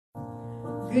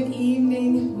Good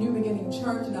evening, New Beginning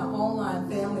Church and our online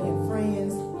family and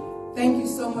friends. Thank you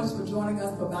so much for joining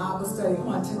us for Bible study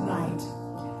on tonight.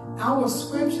 Our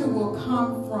scripture will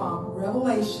come from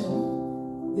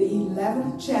Revelation, the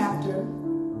 11th chapter,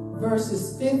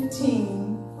 verses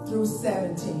 15 through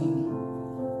 17.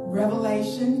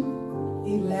 Revelation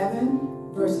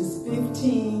 11, verses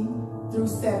 15 through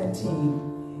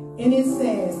 17. And it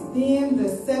says, "Then the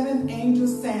seventh angel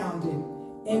sounded,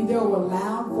 and there were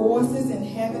loud voices in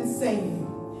heaven saying,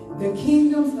 the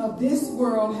kingdoms of this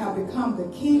world have become the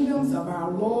kingdoms of our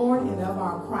Lord and of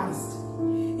our Christ.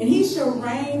 And he shall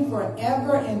reign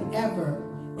forever and ever.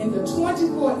 And the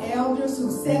 24 elders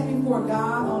who sat before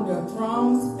God on their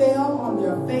thrones fell on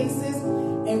their faces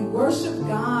and worshiped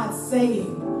God,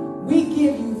 saying, We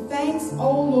give you thanks,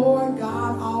 O Lord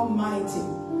God Almighty,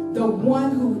 the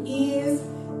one who is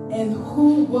and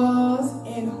who was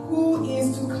and who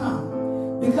is to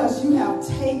come, because you have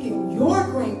taken your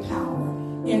great power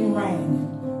and reign.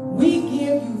 We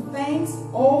give you thanks,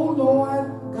 O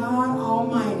Lord God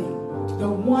Almighty, the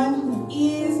one who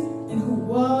is and who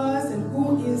was and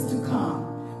who is to come,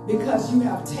 because you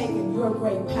have taken your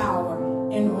great power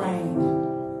and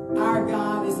reigned." Our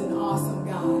God is an awesome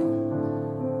God.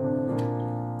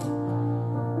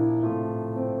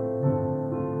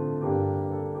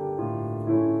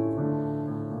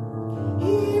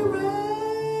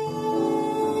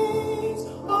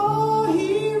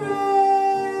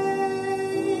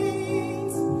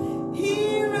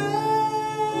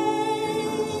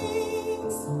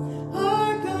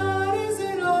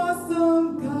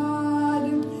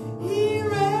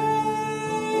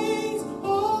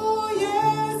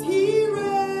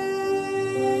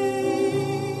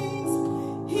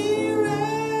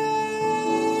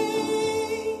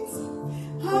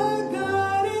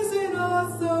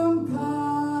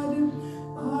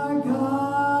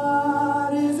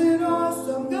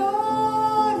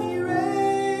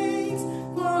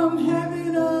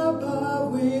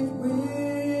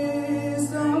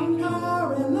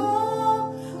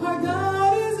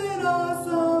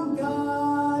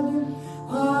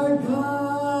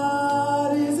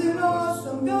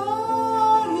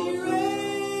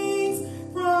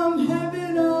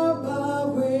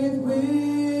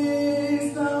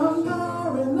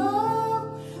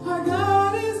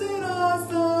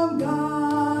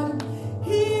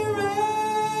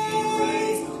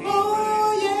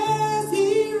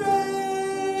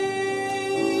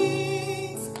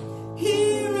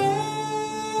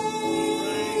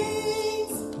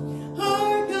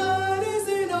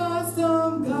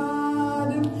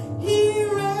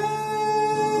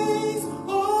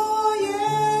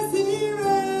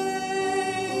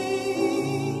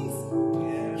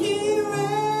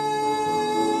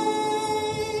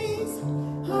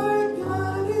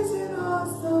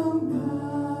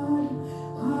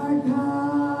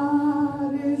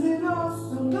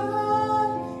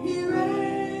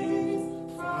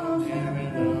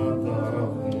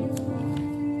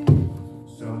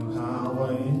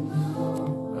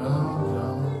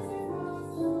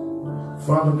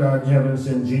 Father God in heavens,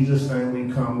 in Jesus' name we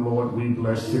come, Lord. We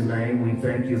bless your name. We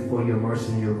thank you for your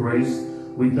mercy and your grace.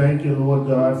 We thank you, Lord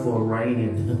God, for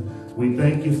reigning. We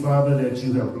thank you, Father, that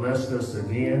you have blessed us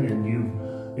again and you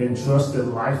entrusted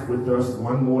life with us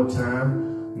one more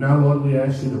time. Now, Lord, we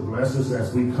ask you to bless us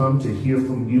as we come to hear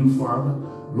from you, Father.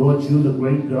 Lord, you're the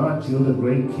great God. You're the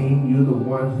great King. You're the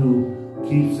one who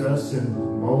keeps us and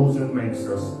molds and makes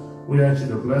us. We ask you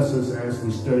to bless us as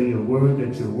we study your word,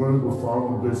 that your word will fall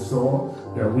on good soil,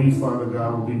 that we, Father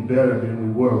God, will be better than we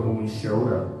were when we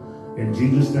showed up. In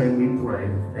Jesus' name we pray.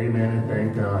 Amen and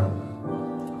thank God.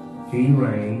 He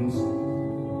reigns.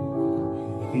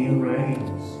 He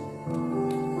reigns.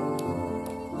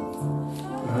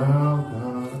 Oh,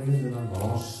 God, isn't it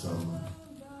awesome?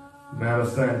 Matter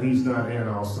of fact, he's not an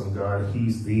awesome God.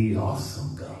 He's the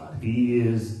awesome God. He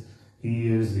is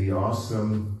the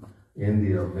awesome and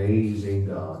the amazing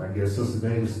God. I guess Sister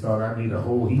Davis thought I need a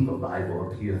whole heap of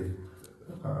Bible up here.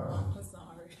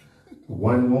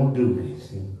 One won't do me.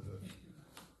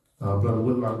 Brother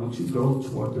Whitlock, would you go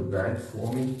toward the back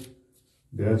for me?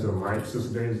 There's a mic.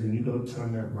 Sister Davis, can you go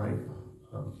turn that mic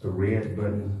up? The red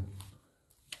button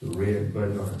on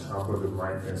the top of the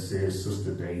mic that says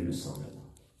Sister Davis on it.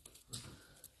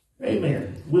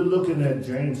 Amen. We're looking at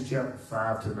James chapter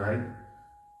 5 tonight.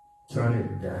 Turn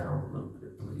it down a little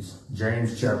bit, please.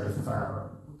 James chapter 5.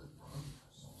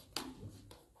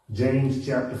 James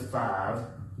chapter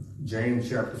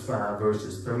 5,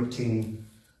 verses 13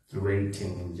 through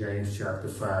 18. James chapter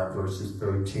 5, verses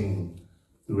 13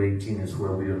 through 18 is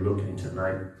where we are looking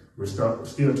tonight. We're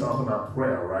still talking about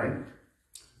prayer, right?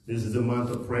 This is the month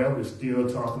of prayer. We're still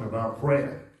talking about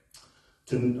prayer.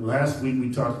 Last week we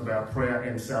talked about prayer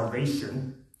and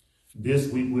salvation.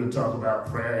 This week we'll talk about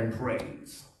prayer and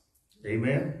praise.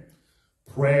 Amen?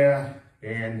 Prayer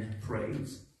and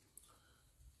praise.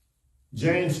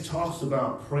 James talks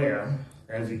about prayer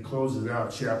as he closes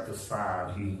out chapter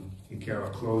 5. He kind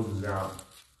of closes out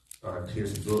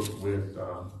his book with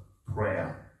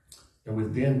prayer. And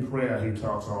within prayer, he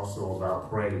talks also about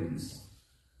praise.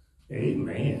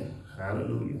 Amen.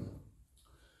 Hallelujah.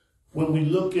 When we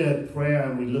look at prayer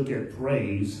and we look at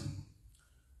praise,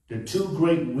 the two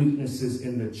great weaknesses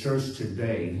in the church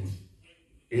today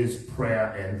is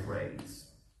prayer and praise.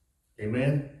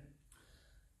 Amen.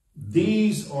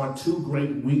 These are two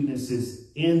great weaknesses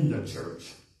in the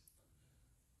church.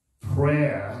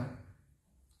 Prayer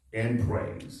and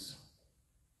praise.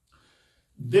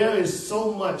 There is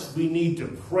so much we need to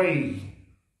pray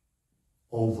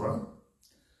over.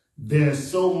 There's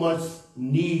so much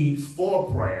need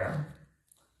for prayer,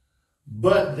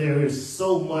 but there is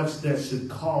so much that should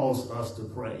cause us to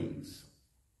praise.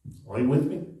 Are you with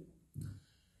me?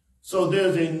 So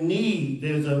there's a need,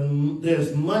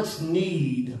 there's much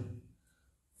need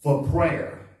for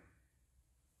prayer,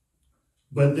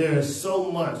 but there is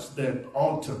so much that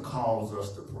ought to cause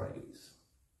us to praise.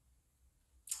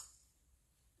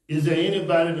 Is there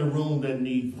anybody in the room that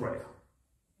needs prayer?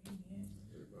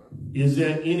 Is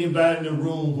there anybody in the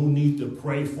room who needs to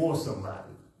pray for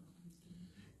somebody?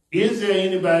 Is there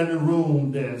anybody in the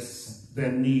room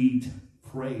that need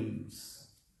praise,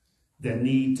 that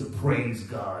need to praise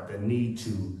God, that need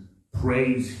to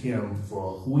praise him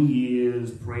for who he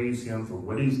is, praise him for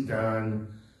what he's done,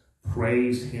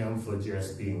 praise him for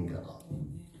just being God?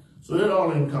 So that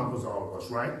all encompasses all of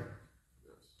us, right?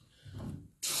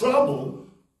 Trouble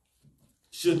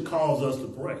should cause us to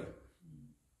pray.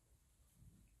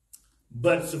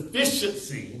 But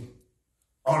sufficiency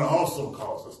ought to also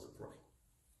cause us to pray.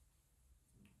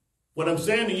 What I'm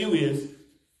saying to you is,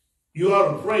 you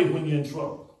ought to pray when you're in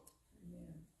trouble.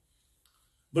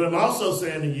 But I'm also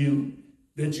saying to you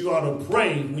that you ought to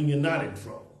pray when you're not in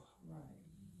trouble.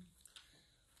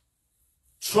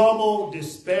 Trouble,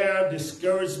 despair,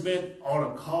 discouragement ought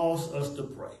to cause us to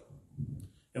pray.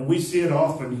 And we see it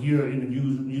often here in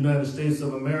the United States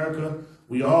of America.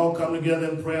 We all come together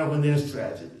in prayer when there's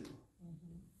tragedy.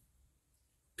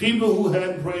 People who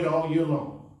hadn't prayed all year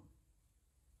long.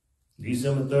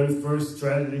 December 31st,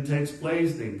 tragedy takes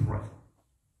place, they pray.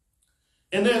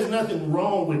 And there's nothing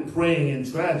wrong with praying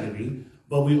in tragedy,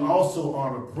 but we also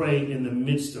ought to pray in the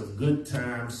midst of good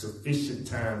times, sufficient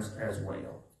times as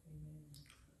well.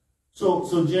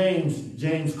 So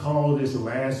James called this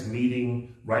last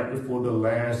meeting right before the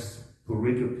last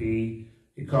pericope.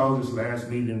 He called this last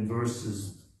meeting in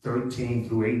verses 13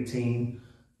 through 18.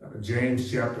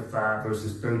 James chapter 5,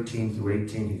 verses 13 through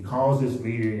 18. He calls this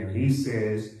meeting and he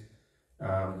says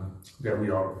that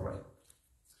we ought to pray.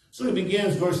 So he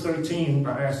begins verse 13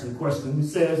 by asking a question. He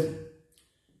says,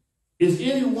 is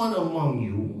anyone among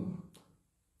you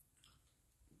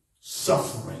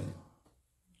suffering?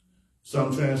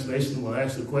 Some translation will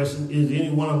ask the question, is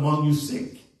anyone among you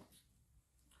sick?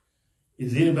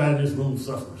 Is anybody in this room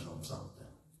suffering from something?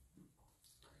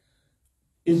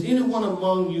 Is anyone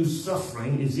among you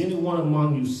suffering? Is anyone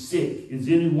among you sick? Is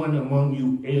anyone among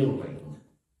you ailing?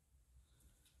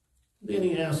 Then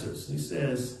he answers, he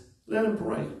says, let him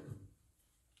pray.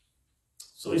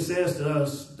 So he says to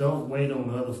us, don't wait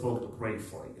on other folk to pray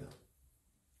for you.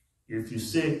 If you're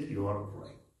sick, you ought to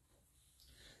pray.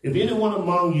 If anyone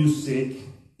among you sick,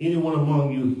 anyone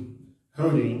among you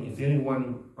hurting, if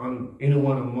anyone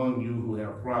among you who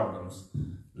have problems,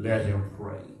 let him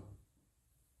pray.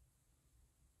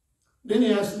 Then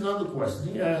he asks another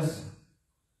question. He asks,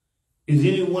 is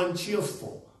anyone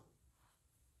cheerful?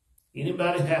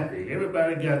 Anybody happy?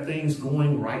 Everybody got things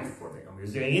going right for them.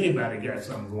 Is there anybody got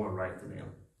something going right for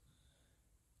them?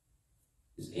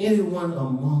 Is anyone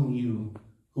among you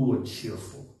who are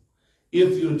cheerful?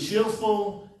 If you're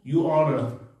cheerful, you ought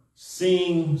to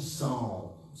sing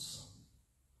songs.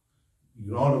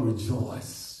 You ought to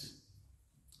rejoice.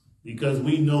 Because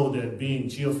we know that being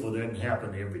cheerful doesn't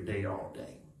happen every day, all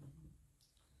day.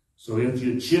 So if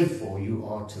you're cheerful, you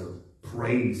ought to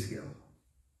praise him.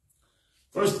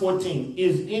 Verse 14,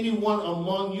 is anyone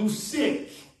among you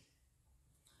sick?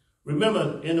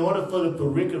 Remember, in order for the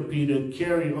pericope to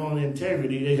carry on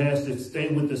integrity, it has to stay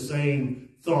with the same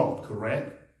thought,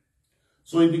 correct?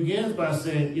 So he begins by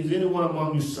saying, is anyone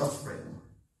among you suffering?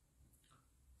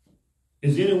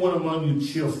 Is anyone among you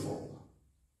cheerful?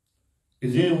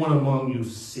 Is anyone among you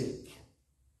sick?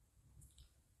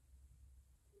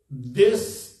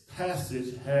 This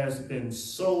passage has been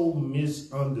so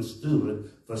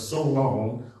misunderstood for so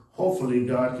long. Hopefully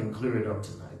God can clear it up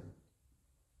tonight.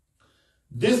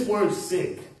 This word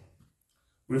sick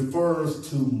refers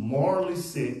to morally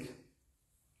sick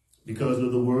because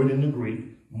of the word in the Greek,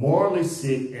 morally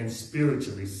sick and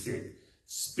spiritually sick,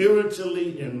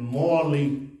 spiritually and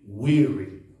morally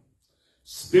weary,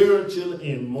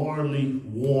 spiritually and morally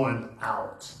worn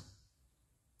out.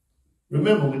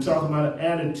 Remember, we're talking about an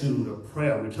attitude of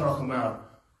prayer. We're talking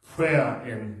about prayer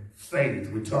and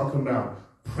faith. We're talking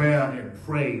about prayer and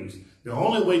praise. The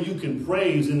only way you can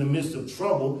praise in the midst of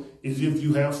trouble is if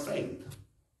you have faith.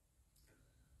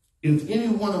 If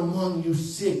anyone among you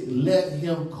sick, let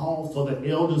him call for the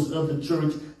elders of the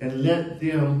church and let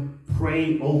them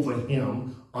pray over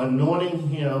him, anointing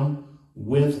him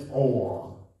with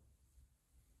oil.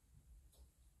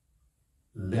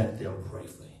 Let them pray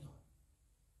for him.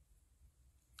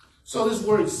 So this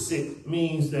word sick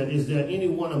means that is there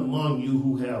anyone among you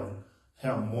who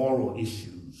have moral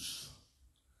issues,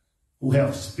 who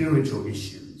have spiritual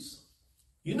issues?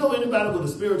 You know anybody with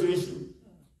a spiritual issue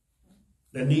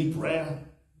that need prayer?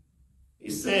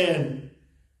 He's saying,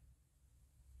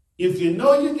 if you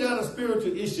know you got a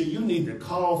spiritual issue, you need to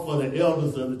call for the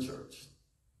elders of the church.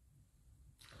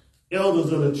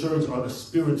 Elders of the church are the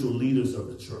spiritual leaders of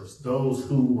the church, those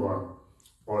who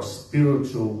are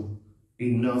spiritual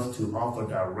enough to offer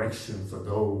direction for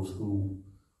those who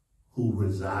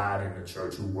reside in the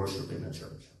church, who worship in the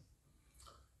church.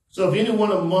 So if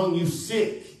anyone among you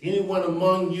sick, anyone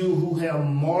among you who have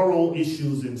moral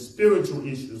issues and spiritual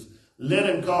issues, let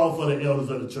him call for the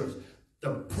elders of the church.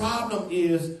 The problem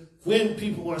is when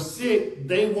people are sick,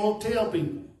 they won't tell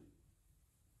people.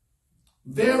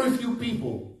 Very few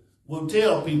people will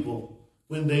tell people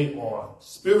when they are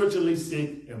spiritually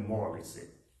sick and morally sick.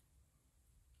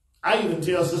 I even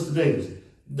tell Sister Davis,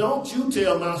 don't you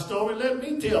tell my story, let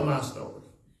me tell my story.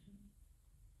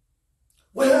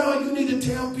 Well, you need to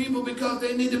tell people because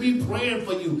they need to be praying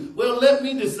for you. Well, let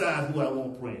me decide who I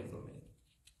want praying for me.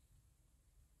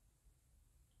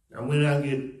 Now, when I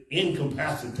get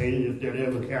incapacitated, if that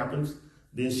ever happens,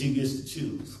 then she gets to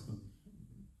choose.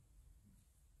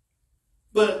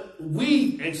 But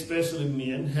we, especially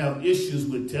men, have issues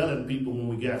with telling people when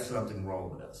we got something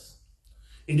wrong with us.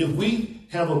 And if we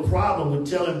have a problem with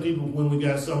telling people when we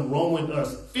got something wrong with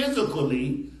us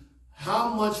physically,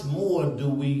 how much more do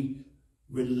we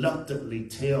reluctantly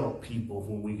tell people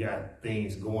when we got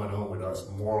things going on with us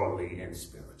morally and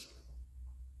spiritually?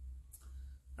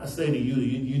 I say to you,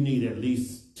 you need at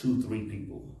least 2-3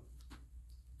 people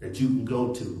that you can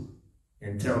go to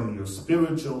and tell them your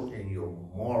spiritual and your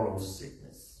moral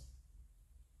sickness.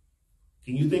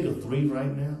 Can you think of 3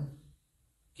 right now?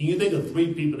 Can you think of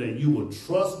 3 people that you will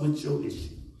trust with your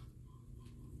issue?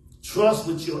 Trust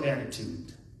with your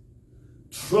attitude.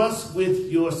 Trust with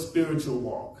your spiritual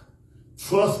walk.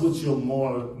 Trust with your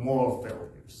moral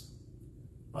failures.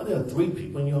 Are there 3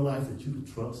 people in your life that you can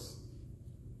trust?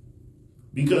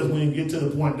 Because when you get to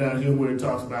the point down here where it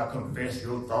talks about confess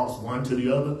your thoughts one to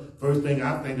the other, first thing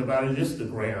I think about is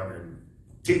Instagram and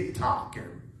TikTok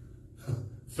and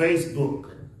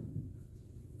Facebook.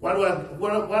 Why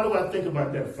do I think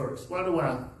about that first? Why do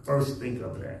I first think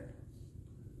of that?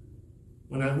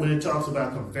 When it talks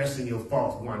about confessing your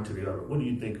faults one to the other, what do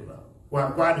you think about? Why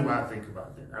do I think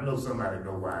about that? I know somebody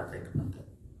knows why I think about that.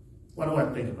 Why do I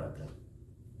think about that?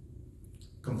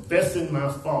 Confessing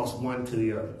my faults one to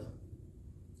the other.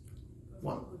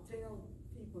 What? Tell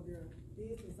people their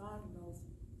business on those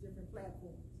different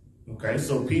platforms. Okay,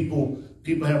 so people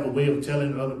have a way of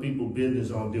telling other people business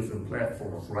on different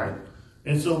platforms, right?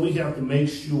 And so we have to make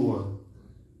sure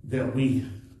that we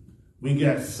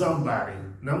got somebody,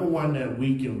 number one, that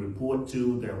we can report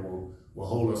to that will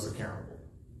hold us accountable.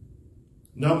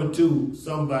 Number 2,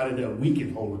 somebody that we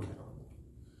can hold accountable.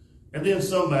 And then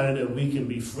somebody that we can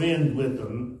be friends with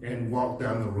them and walk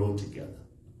down the road together.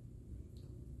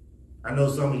 I know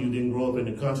some of you didn't grow up in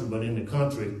the country, but in the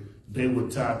country, they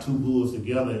would tie 2 bulls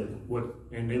together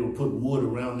and they would put wood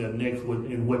around their necks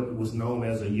in what was known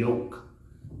as a yoke.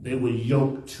 They would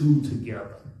yoke 2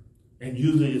 together. And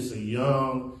usually it's a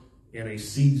young and a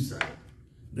seasoned.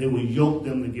 They would yoke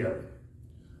them together.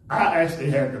 I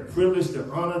actually had the privilege, the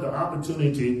honor, the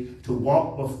opportunity to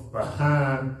walk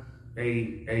behind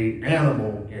a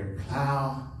animal and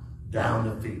plow down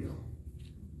the field.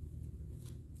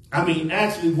 I mean,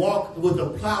 actually walk with a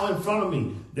plow in front of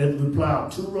me that would plow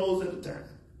 2 rows at a time,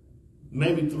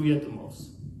 maybe 3 at the most.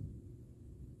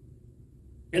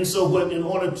 And so in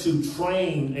order to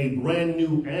train a brand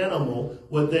new animal,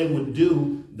 what they would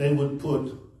do, they would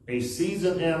put a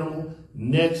seasoned animal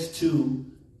next to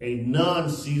a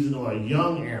non-seasoned or a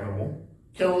young animal,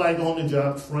 kind of like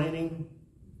on-the-job training,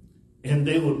 and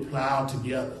they would plow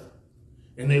together,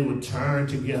 and they would turn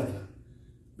together.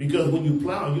 Because when you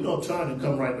plow, you don't turn and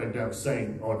come right back down the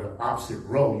same or the opposite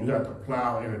road. You have to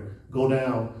plow and go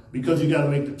down because you got to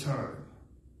make the turn.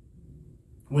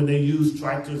 When they use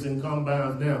tractors and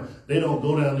combines now, they don't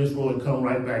go down this road and come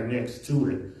right back next to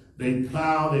it. They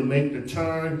plow, they make the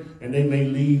turn, and they may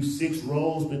leave 6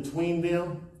 rows between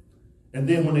them. And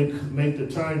then when they make the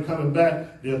turn coming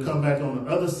back, they'll come back on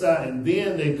the other side, and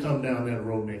then they come down that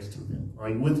road next to them. Are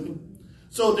you with me?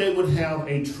 So they would have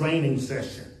a training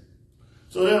session.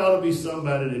 So there ought to be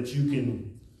somebody that you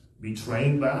can be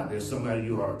trained by. There's somebody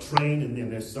you are trained, and then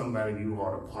there's somebody you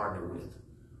ought to partner with,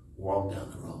 walk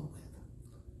down the road with,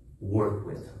 work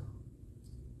with,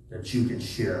 that you can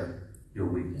share your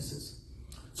weaknesses.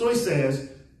 So he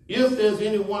says, if there's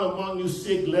anyone among you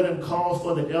sick, let him call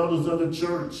for the elders of the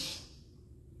church.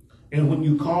 And when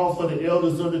you call for the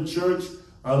elders of the church,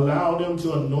 allow them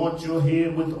to anoint your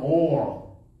head with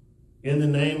oil in the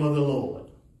name of the Lord.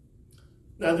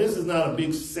 Now, this is not a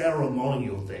big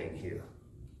ceremonial thing here.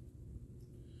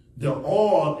 The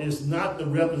oil is not the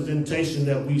representation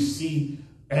that we see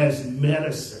as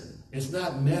medicine. It's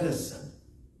not medicine.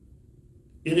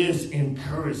 It is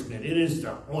encouragement. It is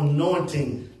the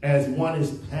anointing as one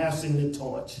is passing the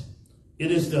torch.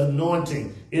 It is the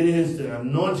anointing. It is the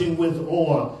anointing with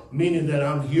oil, meaning that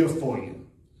I'm here for you.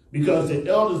 Because the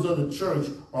elders of the church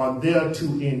are there to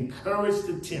encourage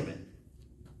the timid.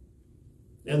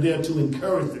 And they're to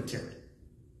encourage the timid.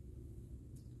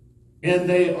 And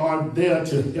they are there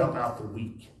to help out the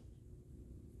weak.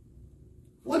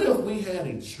 What if we had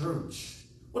a church?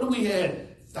 What if we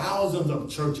had thousands of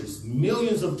churches,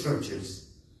 millions of churches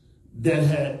that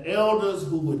had elders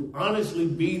who would honestly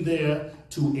be there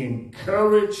to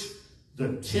encourage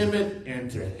the timid and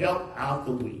to help out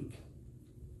the weak?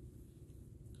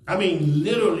 I mean,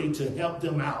 literally to help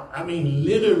them out. I mean,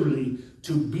 literally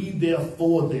to be there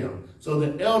for them. So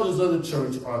the elders of the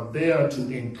church are there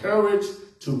to encourage,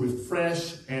 to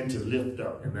refresh, and to lift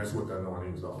up. And that's what the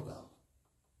anointing is all about.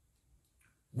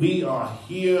 We are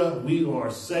here. We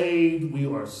are saved. We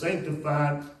are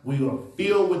sanctified. We are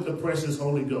filled with the precious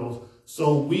Holy Ghost.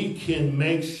 So we can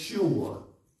make sure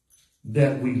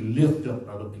that we lift up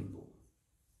other people,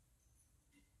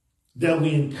 that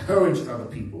we encourage other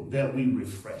people, that we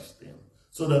refresh them.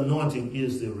 So the anointing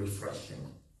is the refreshing.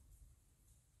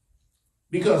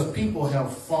 Because people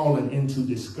have fallen into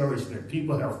discouragement.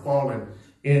 People have fallen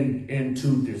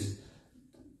into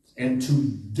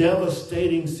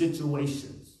devastating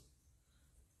situations.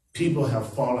 People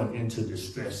have fallen into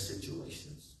distress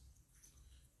situations.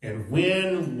 And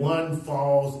when one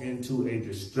falls into a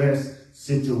distress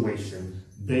situation,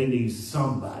 they need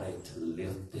somebody to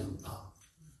lift them up,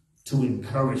 to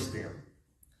encourage them.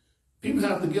 People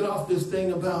have to get off this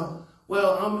thing about,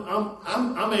 well,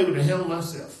 I'm able to handle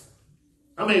myself.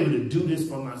 I'm able to do this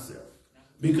for myself.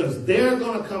 Because there's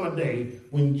going to come a day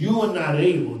when you are not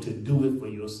able to do it for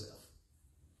yourself.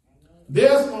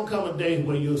 There's going to come a day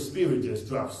where your spirit just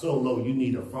drops so low. You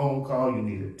need a phone call. You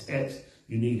need a text.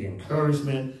 You need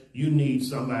encouragement. You need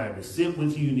somebody to sit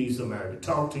with you. You need somebody to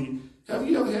talk to you. Have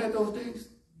you ever had those days?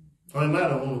 Or am I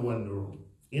the only one in the room?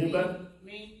 Anybody?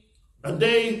 Me. A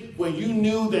day where you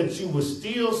knew that you were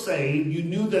still saved. You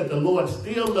knew that the Lord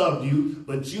still loved you,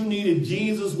 but you needed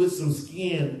Jesus with some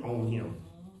skin on him.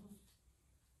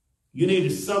 You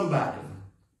needed somebody.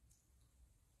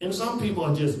 And some people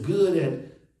are just good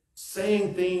at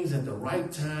saying things at the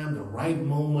right time, the right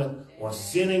moment, or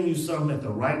sending you something at the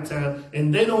right time,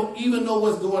 and they don't even know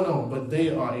what's going on, but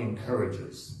they are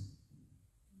encouragers.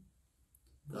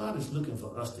 God is looking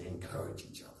for us to encourage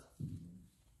each other,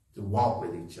 to walk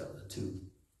with each other, to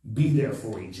be there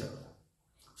for each other.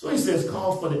 So he says,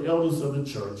 call for the elders of the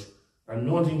church,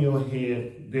 anointing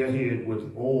their head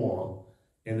with oil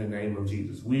in the name of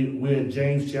Jesus. We're in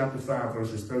James chapter 5,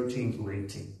 verses 13 through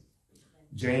 18.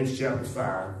 James chapter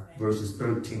 5, verses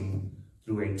 13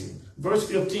 through 18. Verse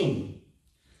 15.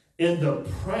 And the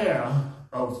prayer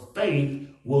of faith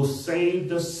will save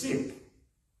the sick.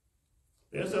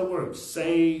 There's that word,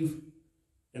 save,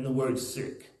 and the word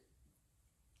sick.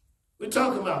 We're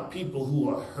talking about people who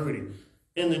are hurting.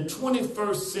 In the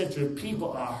 21st century,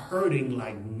 people are hurting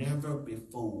like never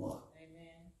before.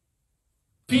 Amen.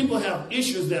 People have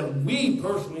issues that we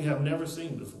personally have never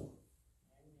seen before.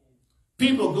 Amen.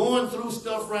 People going through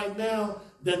stuff right now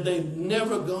that they've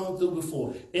never gone through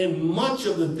before. And much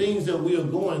of the things that we are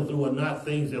going through are not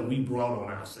things that we brought on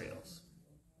ourselves.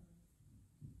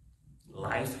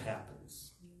 Life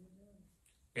happens.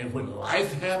 And when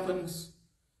life happens,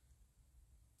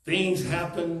 things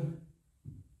happen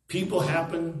People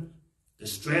happen, the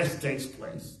stress takes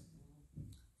place.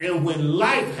 And when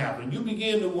life happens, you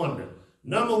begin to wonder,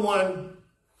 number one,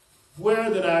 where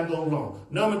did I go wrong?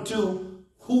 Number two,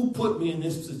 who put me in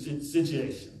this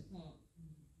situation?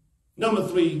 Number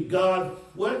three, God,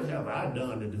 what have I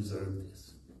done to deserve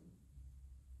this?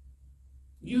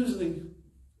 Usually,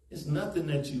 it's nothing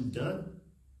that you've done.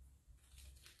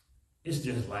 It's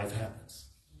just life happens.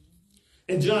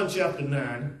 In John chapter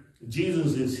 9,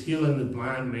 Jesus is healing the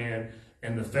blind man,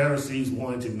 and the Pharisees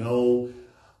wanted to know,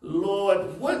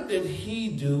 Lord, what did he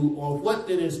do, or what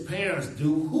did his parents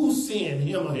do? Who sinned,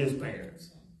 him or his parents?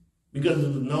 Because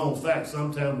it's a known fact,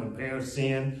 sometimes when parents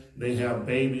sin, they have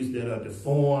babies that are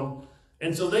deformed.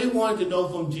 And so they wanted to know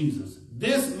from Jesus,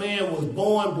 this man was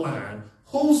born blind.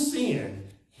 Who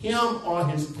sinned, him or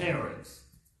his parents?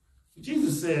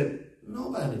 Jesus said,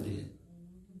 nobody did.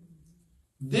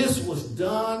 This was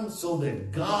done so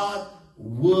that God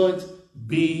would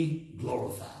be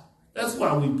glorified. That's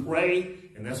why we pray,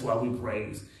 and that's why we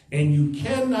praise. And you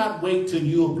cannot wait till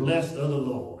you're blessed of the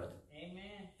Lord.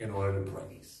 Amen. In order to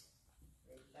praise.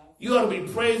 You ought to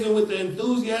be praising with the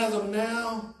enthusiasm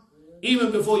now,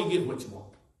 even before you get what you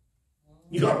want.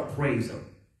 You ought to praise him.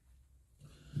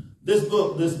 This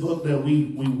book that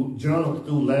we journaled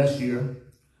through last year,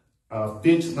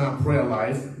 Fix My Prayer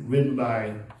Life, written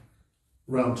by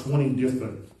around 20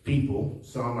 different people.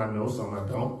 Some I know, some I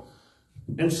don't.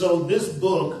 And so this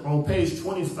book on page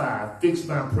 25, Fix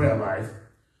My Prayer Life,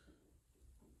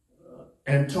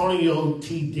 Antonio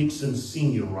T. Dixon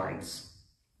Sr. writes,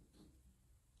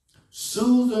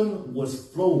 Susan was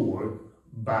floored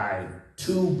by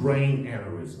 2 brain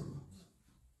aneurysms.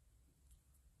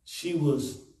 She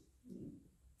was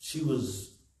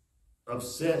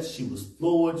upset, she was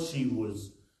floored, she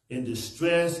was in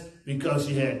distress because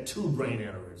she had 2 brain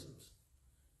aneurysms.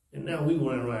 And now we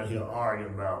went around here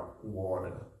arguing about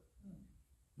water.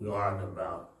 We're arguing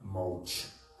about mulch.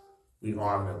 We're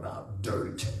arguing about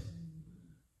dirt.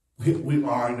 We're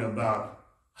arguing about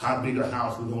how big a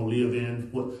house we're going to live in,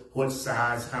 what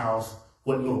size house,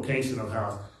 what location of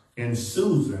house. And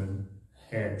Susan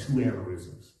had 2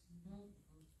 aneurysms.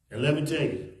 And let me tell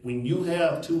you, when you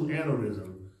have 2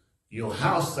 aneurysms, your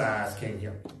house size can't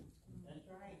help you. That's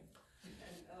right.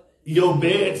 Your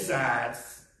bed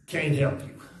size can't help you.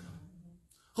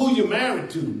 Who you're married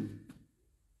to,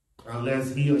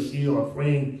 unless he or she are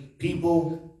praying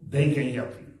people, they can't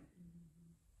help you.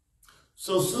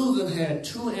 So Susan had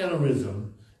 2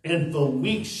 aneurysms, and for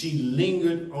weeks she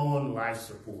lingered on life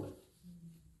support.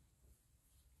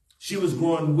 She was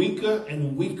growing weaker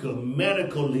and weaker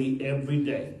medically every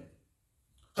day.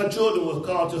 Her children was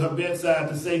called to her bedside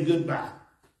to say goodbye.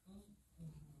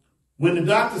 When the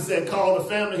doctor said call the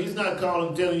family, he's not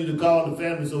telling you to call the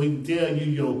family so he can tell you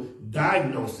your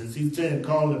diagnosis. He's saying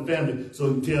call the family so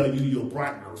he can tell you your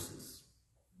prognosis.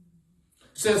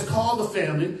 Says call the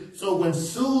family. So when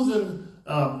Susan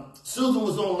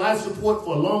was on life support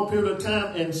for a long period of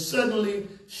time, and suddenly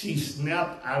she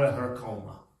snapped out of her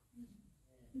coma.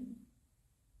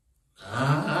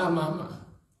 Mama.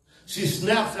 She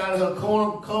snaps out of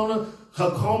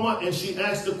her coma, and she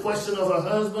asks the question of her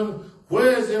husband,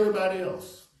 where is everybody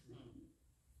else?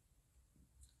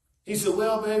 He said,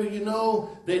 well, baby,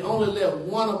 they only let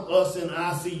one of us in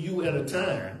ICU at a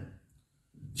time.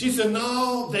 She said,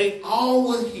 no, they all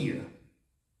were here.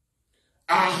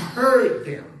 I heard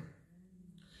them.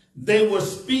 They were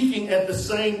speaking at the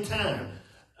same time.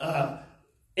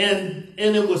 And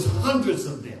it was hundreds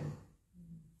of them.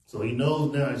 So he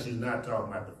knows now she's not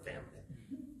talking about the family.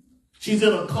 She's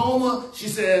in a coma. She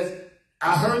says,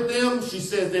 I heard them. She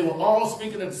says they were all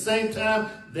speaking at the same time.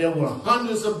 There were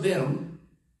hundreds of them.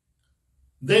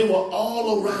 They were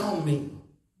all around me.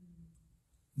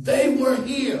 They were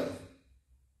here.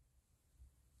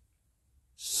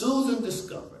 Susan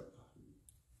discovered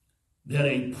that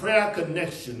a prayer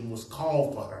connection was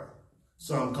called for her.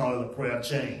 Some call it a prayer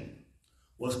chain.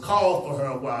 Was called for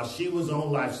her while she was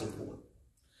on life support.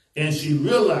 And she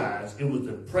realized it was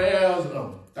the prayers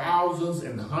of thousands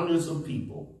and hundreds of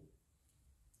people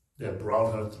that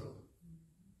brought her through,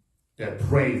 that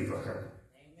prayed for her.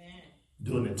 Amen.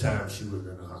 During the time she was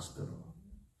in the hospital.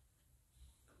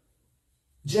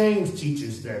 James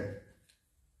teaches that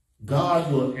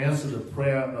God will answer the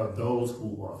prayer of those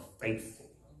who are faithful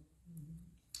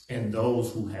and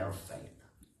those who have faith.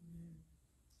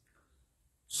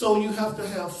 So you have to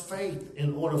have faith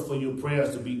in order for your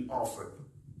prayers to be offered.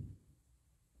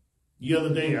 The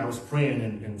other day I was praying,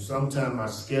 and sometimes my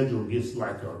schedule gets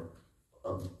like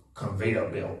a conveyor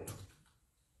belt.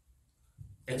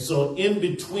 And so in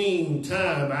between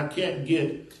time, I can't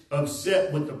get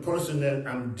upset with the person that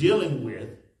I'm dealing with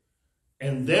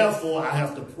and therefore I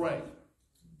have to pray.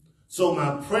 So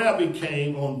my prayer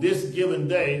became on this given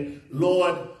day,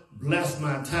 Lord, bless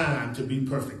my time to be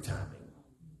perfect timing.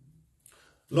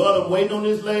 Lord, I'm waiting on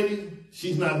this lady.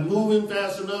 She's not moving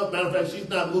fast enough. Matter of fact, she's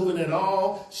not moving at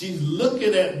all. She's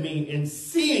looking at me and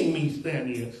seeing me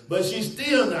stand here, but she's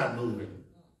still not moving.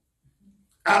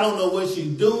 I don't know what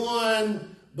she's doing,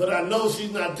 but I know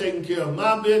she's not taking care of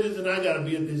my business, and I got to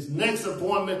be at this next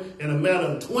appointment in a matter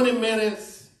of 20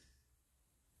 minutes.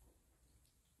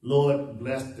 Lord,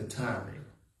 bless the timing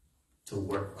to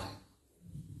work right.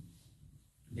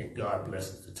 And God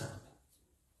blesses the timing.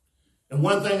 And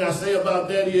one thing I say about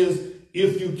that is,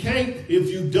 if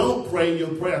you don't pray,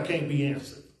 your prayer can't be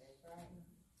answered.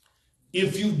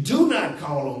 If you do not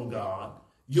call on God,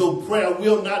 your prayer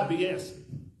will not be answered.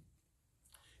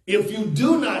 If you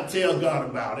do not tell God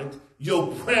about it,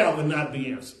 your prayer will not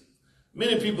be answered.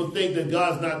 Many people think that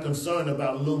God's not concerned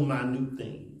about little minute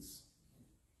things.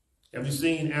 Have you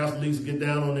seen athletes get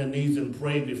down on their knees and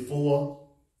pray before,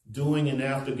 during, and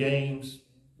after games?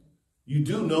 You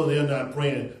do know they're not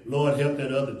praying, Lord, help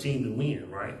that other team to win,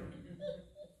 right?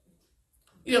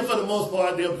 Yeah, for the most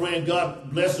part, they're praying,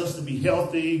 God, bless us to be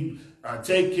healthy,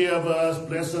 take care of us,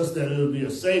 bless us that it'll be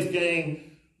a safe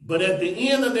game. But at the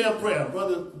end of their prayer,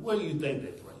 brother, what do you think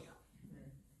they're praying?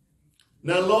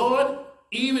 Now, Lord,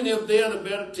 even if they're the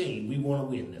better team, we want to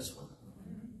win this one.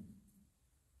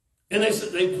 And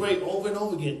they pray over and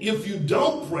over again. If you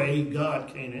don't pray, God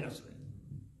can't answer it.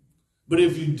 But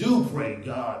if you do pray,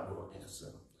 God will answer.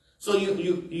 So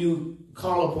you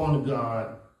call upon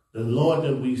God, the Lord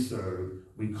that we serve.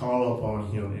 We call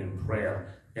upon him in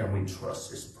prayer, and we trust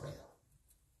his prayer.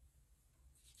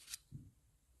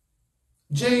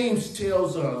 James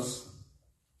tells us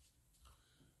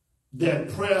that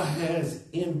prayer has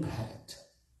impact.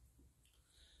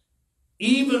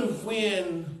 Even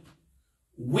when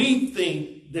we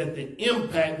think that the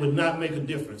impact would not make a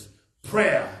difference,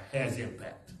 prayer has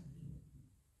impact.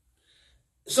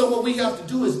 So what we have to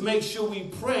do is make sure we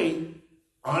pray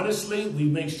honestly, we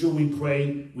make sure we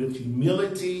pray with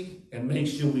humility, and make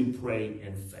sure we pray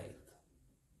in faith.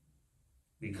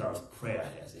 Because prayer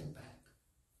has impact.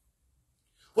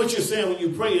 What you're saying when you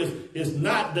pray is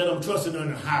not that I'm trusting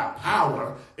in a higher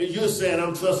power. You're saying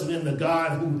I'm trusting in the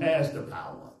God who has the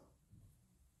power.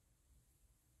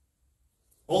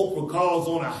 Oprah calls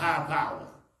on a high power.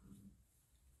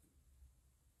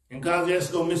 In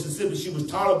Kosciuszko, Mississippi, she was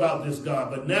taught about this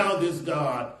God, but now this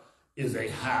God is a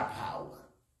high power,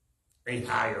 a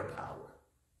higher power.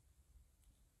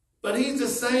 But he's the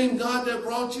same God that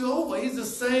brought you over. He's the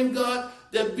same God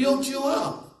that built you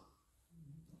up.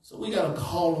 So we got to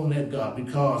call on that God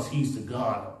because he's the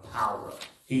God of power.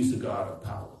 He's the God of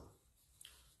power.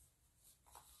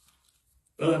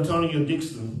 Brother Antonio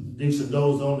Dixon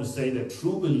goes on to say that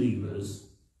true believers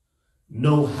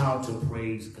know how to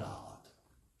praise God.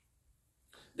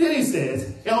 Then he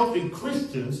says, healthy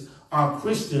Christians are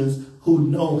Christians who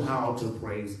know how to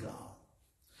praise God.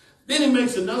 Then he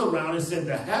makes another round and said,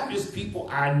 the happiest people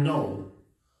I know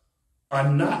are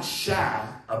not shy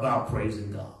about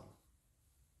praising God.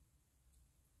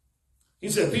 He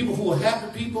said people who are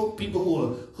happy people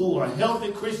who are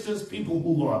healthy Christians, people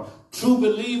who are true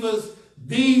believers,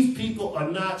 these people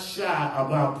are not shy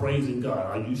about praising God.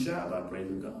 Are you shy about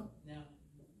praising God? No.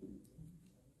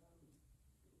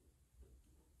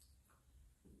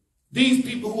 These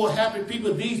people who are happy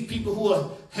people, these people who are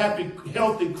happy,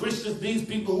 healthy Christians, these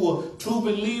people who are true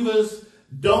believers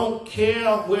don't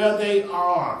care where they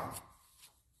are.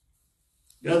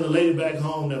 There's a lady back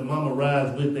home that Mama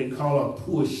rides with, they call her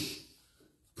Push.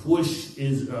 Push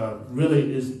is really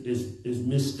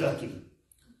Miss Stuckey.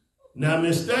 Now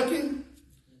Miss Stuckey,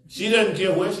 she doesn't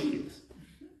care where she is.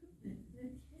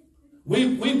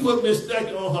 We put Miss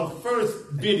Stuckey on her first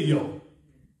video.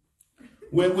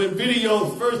 When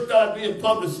videos first started being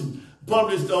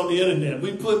published on the internet,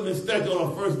 we put Miss Stuckey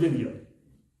on her first video.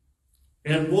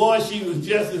 And boy, she was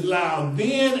just as loud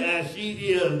then as she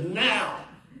is now.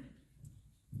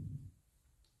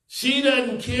 She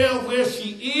doesn't care where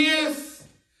she is.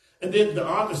 And then the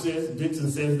author says,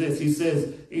 Dixon says this, he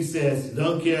says,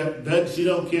 she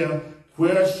don't care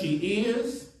where she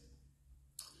is.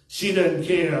 She doesn't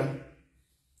care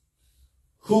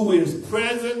who is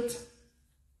present.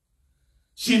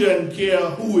 She doesn't care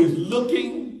who is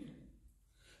looking.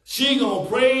 She gonna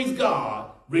praise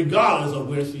God regardless of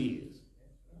where she is.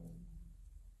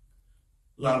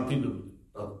 A lot of people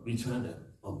be trying to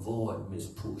avoid Miss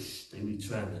Push. They be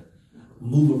trying to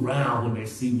move around when they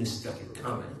see Miss Stuckey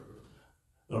coming.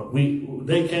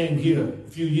 They came here a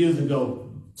few years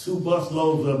ago 2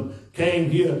 busloads of them came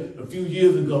here a few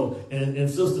years ago, and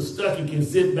Sister Stuckey can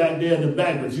sit back there in the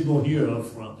back, but you're going to hear her up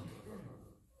front.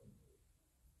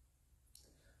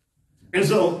 And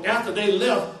so after they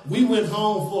left, we went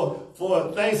home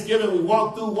for Thanksgiving. We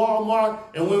walked through Walmart,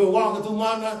 and when we were walking through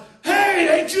Walmart,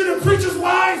 hey, ain't you the preacher's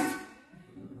wife?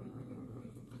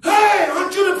 Hey,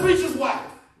 aren't you the preacher's wife?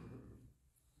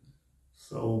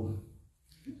 So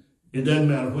it doesn't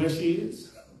matter where she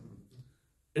is.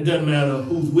 It doesn't matter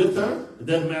who's with her. It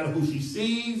doesn't matter who she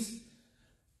sees.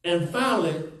 And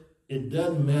finally, it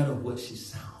doesn't matter what she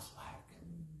sounds like.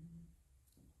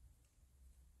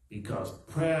 Because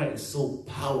prayer is so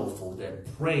powerful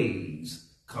that praise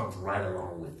comes right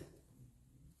along with it.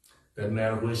 Doesn't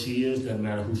matter where she is. Doesn't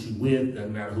matter who she's with.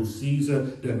 Doesn't matter who sees her.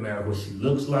 Doesn't matter what she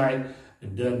looks like.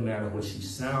 It doesn't matter what she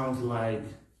sounds like.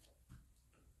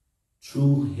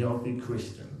 True, healthy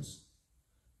Christians,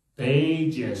 they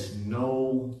just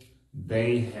know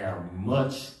they have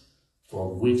much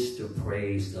for which to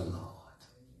praise the Lord.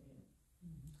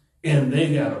 And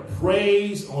they got a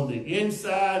praise on the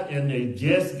inside, and they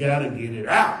just got to get it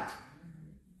out.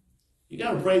 You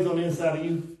got a praise on the inside of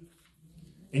you,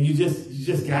 and you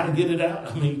just got to get it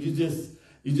out. I mean, you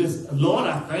just, Lord,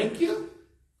 I thank you.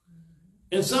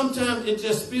 And sometimes it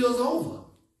just spills over.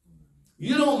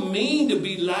 You don't mean to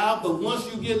be loud, but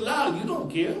once you get loud, you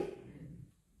don't care.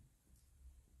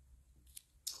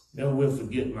 Never will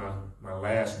forget my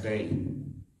last day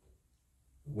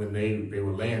when they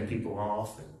were laying people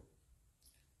off,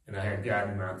 and I had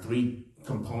gotten my 3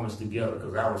 components together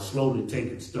because I was slowly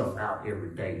taking stuff out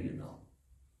every day, you know,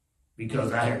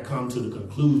 because I had come to the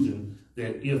conclusion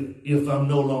that if I'm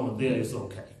no longer there, it's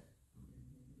okay.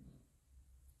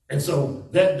 And so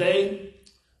that day,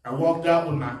 I walked out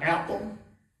with my apple,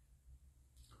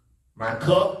 my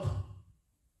cup,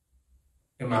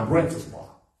 and my breakfast bar.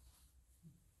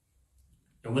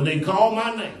 And when they called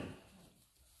my name,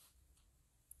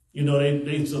 you know,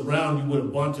 they surround you with a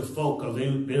bunch of folk because they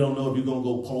don't know if you're going to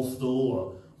go postal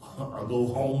or go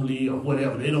homely or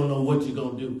whatever. They don't know what you're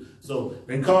going to do. So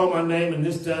they called my name, and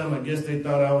this time I guess they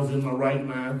thought I was in my right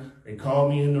mind. They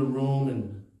called me in the room,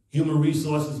 and human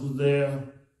resources was there,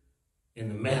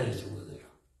 and the manager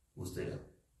was there.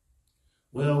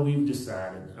 Well, we've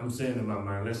decided, I'm saying in my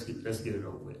mind, let's get it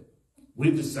over with.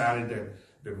 We've decided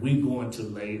that we're going to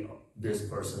lay this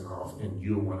person off, and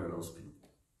you're one of those people.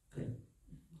 Okay?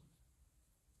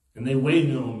 And they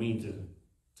waiting on me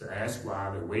to ask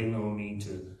why. They're waiting on me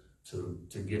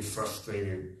to get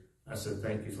frustrated. I said,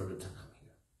 thank you for the time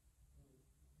here.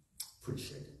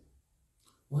 Appreciate it.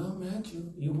 Well,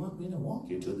 Matthew, you want me to walk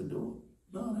you to the door?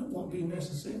 No, that won't be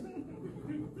necessary.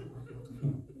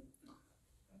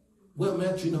 Well,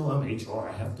 Matt, you know I'm HR.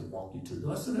 I have to walk you to the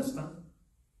door. I said, that's fine.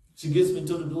 She gets me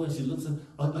to the door and she looks at me.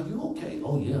 Are you okay?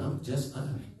 Oh, yeah, I'm just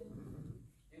fine.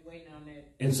 They're waiting on that.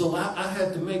 And so I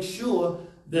had to make sure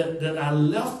that I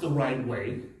left the right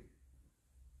way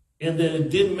and that it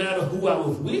didn't matter who I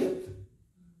was with.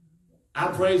 I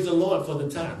praise the Lord for the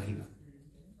time here.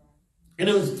 And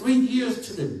it was 3 years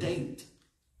to the date.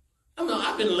 I mean,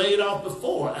 I've been laid off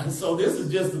before, and so this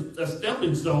is just a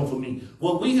stepping stone for me.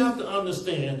 Well, we have to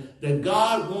understand that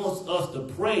God wants us to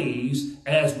praise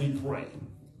as we pray.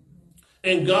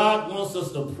 And God wants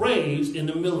us to praise in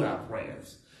the middle of our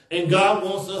prayers. And God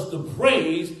wants us to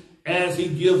praise as he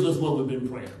gives us what we've been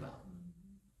praying about.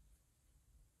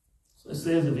 So it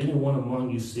says, if anyone among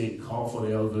you sick, call for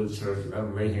the elders of the church, and I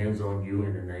will lay hands on you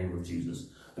in the name of Jesus.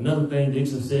 Another thing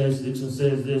Dixon says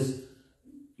this,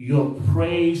 your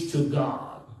praise to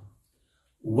God,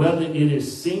 whether it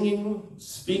is singing,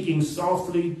 speaking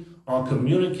softly, or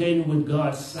communicating with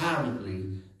God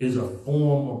silently, is a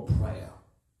form of prayer.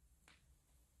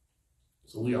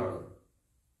 So we ought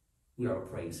to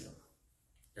praise him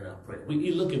in our prayer.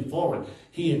 He's looking forward.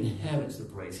 He inhabits the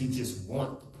praise. He just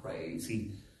wants the praise.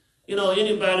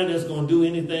 Anybody that's going to do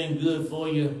anything good for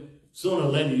you, sooner or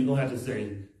later you're going to have to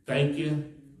say, thank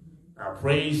you. I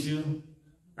praise you.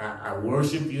 I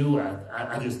worship you.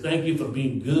 I just thank you for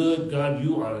being good. God,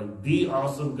 you are the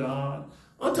awesome God.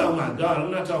 I'm talking about God.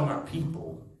 I'm not talking about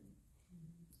people.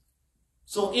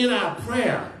 So in our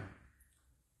prayer,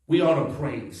 we ought to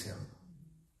praise him.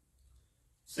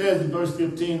 It says in verse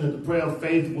 15 that the prayer of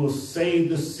faith will save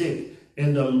the sick,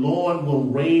 and the Lord will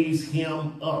raise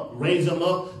him up. Raise him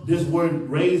up. This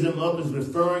word raise him up is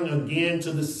referring again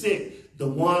to the sick, the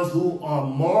ones who are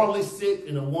morally sick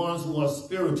and the ones who are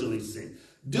spiritually sick.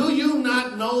 Do you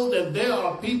not know that there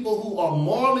are people who are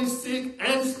morally sick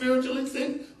and spiritually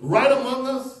sick right among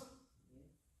us?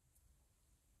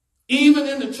 Even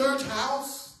in the church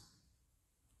house,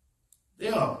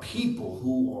 there are people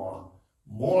who are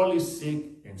morally sick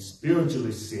and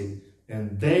spiritually sick,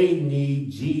 and they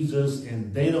need Jesus,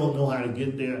 and they don't know how to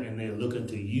get there, and they're looking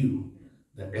to you,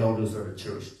 the elders of the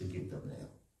church, to get them there.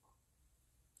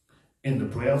 And the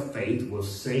prayer of faith will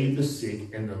save the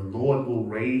sick, and the Lord will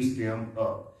raise them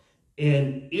up.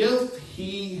 And if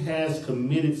he has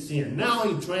committed sin, now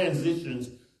he transitions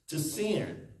to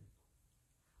sin.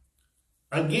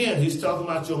 Again, he's talking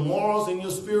about your morals and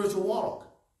your spiritual walk.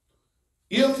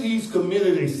 If he's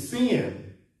committed a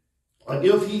sin, or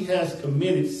if he has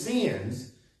committed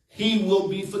sins, he will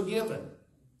be forgiven.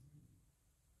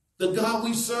 The God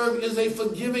we serve is a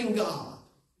forgiving God.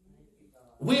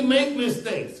 We make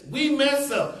mistakes. We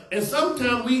mess up. And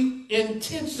sometimes we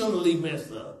intentionally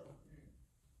mess up.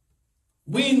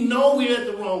 We know we're at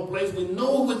the wrong place. We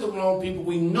know we're with the wrong people.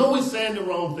 We know we're saying the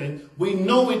wrong thing. We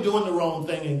know we're doing the wrong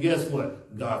thing. And guess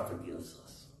what? God forgives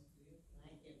us.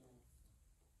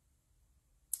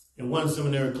 In one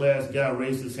seminary class, a guy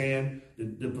raised his hand.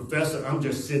 The professor, I'm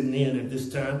just sitting in at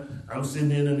this time. I'm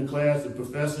sitting in the class. The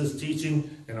professor is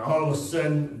teaching. And all of a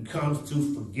sudden, it comes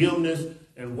to forgiveness.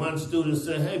 And one student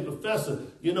said, hey, professor,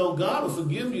 you know, God will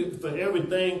forgive you for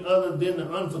everything other than the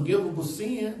unforgivable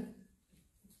sin.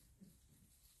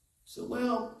 So,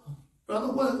 well,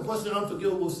 brother, what's the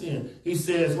unforgivable sin? He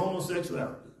says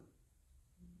homosexuality.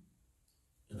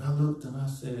 And I looked and I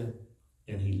said,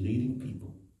 and he leading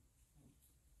people.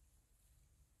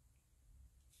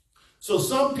 So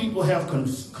some people have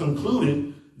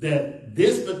concluded that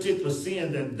this particular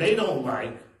sin that they don't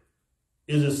like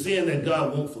is a sin that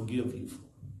God won't forgive you for.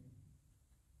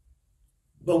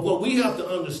 But what we have to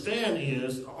understand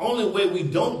is the only way we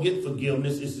don't get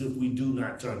forgiveness is if we do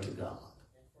not turn to God.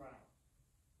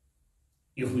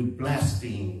 If we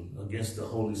blaspheme against the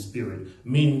Holy Spirit,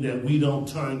 meaning that we don't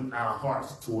turn our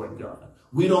hearts toward God.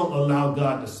 We don't allow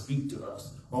God to speak to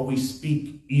us, or we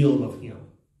speak ill of him.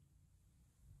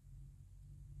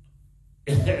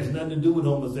 It has nothing to do with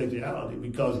homosexuality,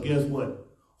 because guess what?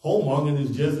 Whoremongering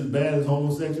is just as bad as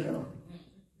homosexuality.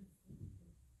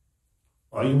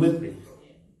 Are you with me?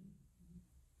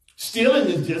 Stealing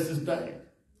is just as bad.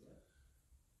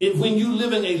 When you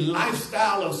live in a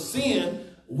lifestyle of sin,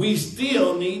 we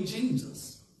still need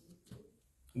Jesus.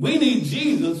 We need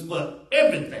Jesus for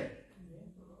everything.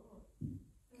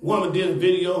 Woman did a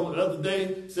video the other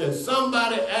day, said,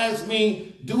 somebody asked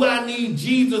me, do I need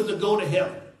Jesus to go to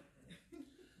heaven?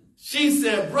 She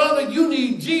said, brother, you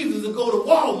need Jesus to go to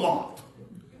Walmart.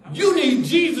 You need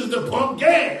Jesus to pump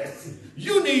gas.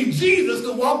 You need Jesus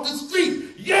to walk the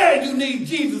street. Yeah, you need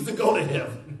Jesus to go to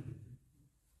heaven.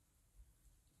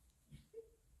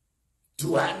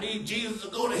 Do I need Jesus to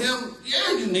go to heaven?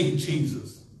 Yeah, you need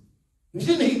Jesus.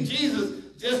 You need Jesus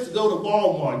just to go to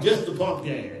Walmart, just to pump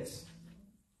gas.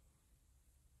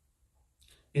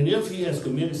 And if he has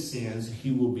committed sins, he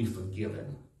will be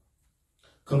forgiven.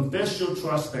 Confess your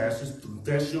trespasses,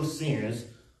 confess your sins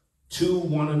to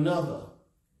one another,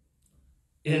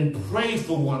 and pray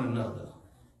for one another,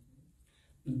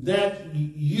 that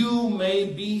you may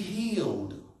be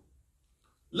healed.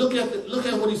 Look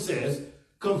at what he says.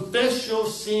 Confess your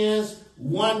sins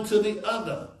one to the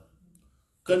other.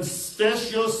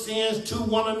 Confess your sins to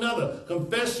one another.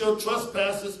 Confess your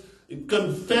trespasses.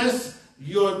 Confess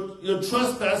your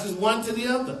trespasses one to the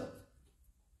other.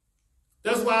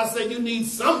 That's why I say you need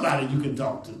somebody you can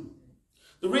talk to.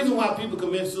 The reason why people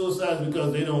commit suicide is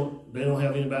because they don't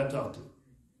have anybody to talk to.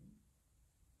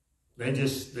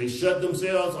 They shut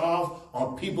themselves off,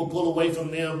 or people pull away from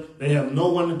them. They have no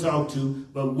one to talk to.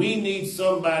 But we need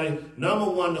somebody, number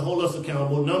one, to hold us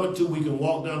accountable. Number two, we can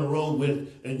walk down the road with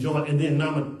and join. And then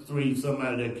number three,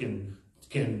 somebody that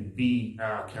can be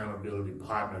our accountability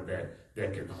partner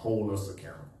that can hold us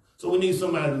accountable. So we need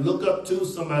somebody to look up to,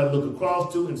 somebody to look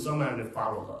across to, and somebody to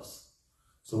follow us.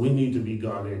 So we need to be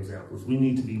godly examples. We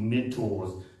need to be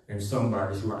mentors in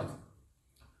somebody's life.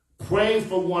 Pray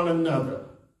for one another.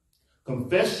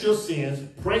 Confess your sins.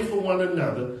 Pray for one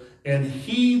another. And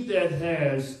he that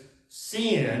has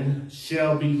sinned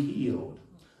shall be healed.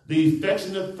 The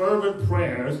affectionate, fervent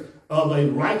prayers of a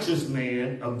righteous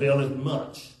man availeth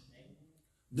much.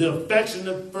 The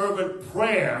affectionate, fervent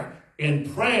prayer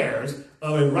and prayers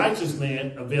of a righteous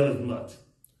man availeth much.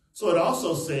 So it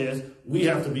also says we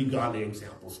have to be godly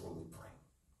examples when we pray.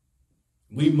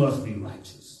 We must be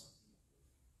righteous.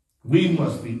 We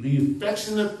must be. The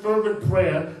affectionate, fervent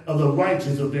prayer of the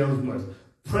righteous availeth much.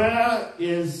 Prayer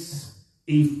is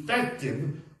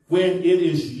effective when it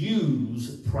is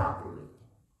used properly.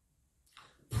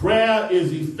 Prayer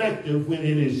is effective when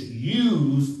it is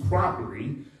used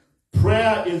properly.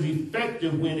 Prayer is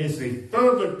effective when it's a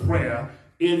fervent prayer.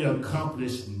 It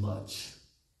accomplishes much.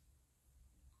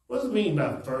 What does it mean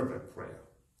by fervent prayer?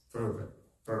 Fervent.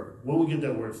 Fervent. Where we get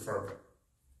that word fervent?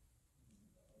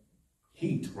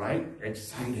 Heat, right?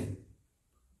 Excited.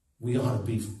 We ought to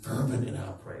be fervent in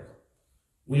our prayer.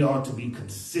 We ought to be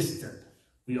consistent.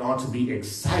 We ought to be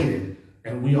excited.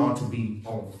 And we ought to be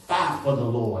on fire for the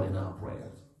Lord in our prayers.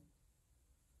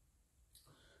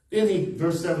 Then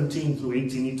verse 17 through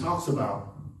 18, he talks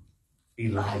about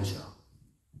Elijah.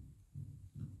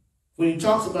 When he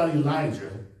talks about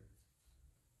Elijah,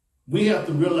 we have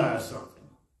to realize something.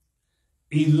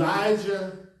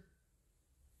 Elijah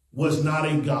was not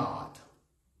a god.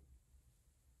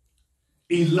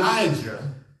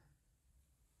 Elijah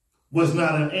was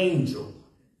not an angel.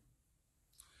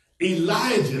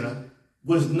 Elijah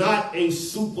was not a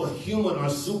superhuman or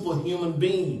superhuman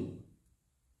being.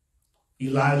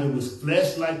 Elijah was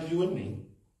flesh like you and me.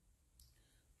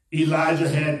 Elijah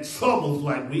had troubles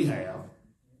like we have.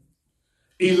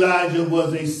 Elijah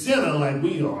was a sinner like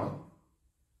we are.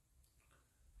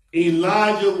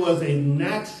 Elijah was a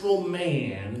natural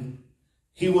man.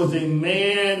 He was a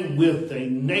man with a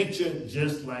nature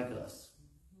just like us.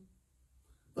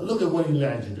 But look at what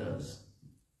Elijah does.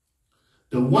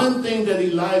 The one thing that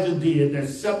Elijah did that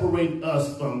separate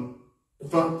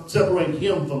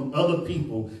him from other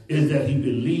people is that he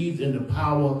believed in the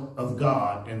power of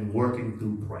God and working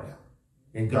through prayer,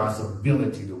 and God's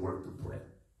ability to work through prayer.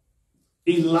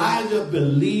 Elijah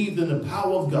believed in the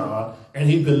power of God, and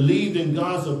he believed in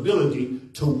God's ability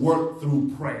to work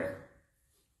through prayer.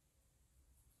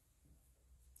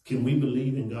 Can we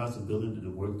believe in God's ability to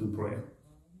work through prayer?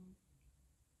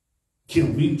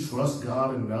 Can we trust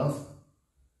God enough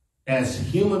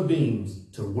as human beings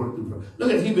to work through prayer?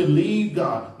 Look at, he believed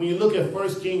God. When you look at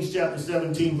 1 Kings chapter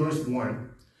 17, verse 1,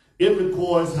 it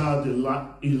records how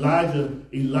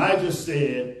Elijah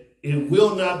said, "It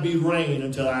will not be rain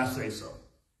until I say so."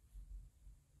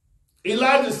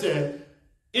 Elijah said,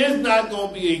 "It's not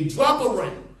going to be a drop of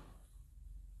rain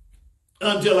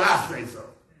until I say so."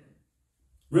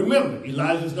 Remember,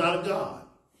 Elijah's not a god.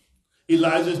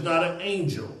 Elijah's not an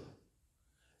angel.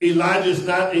 Elijah's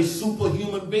not a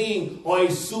superhuman being or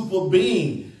a super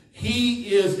being.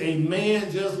 He is a man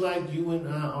just like you and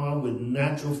I are, with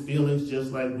natural feelings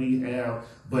just like we have,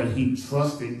 but he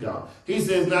trusted God. He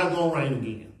said, "It's not going to rain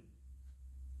again."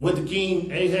 Went to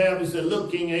King Ahab and said,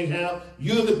 "Look, King Ahab,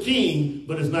 you're the king,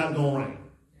 but it's not going to rain."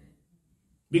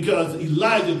 Because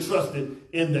Elijah trusted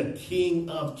in the King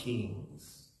of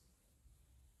Kings.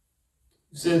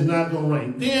 He said, "It's not going to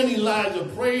rain." Then Elijah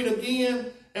prayed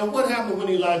again. And what happened when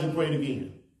Elijah prayed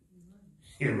again?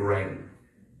 It rained.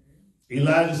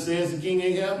 Elijah says to King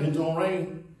Ahab, "It's going to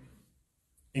rain."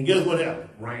 And guess what happened?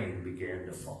 Rain began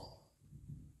to fall.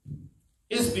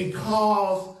 It's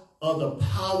because of the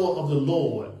power of the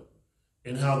Lord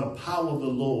and how the power of the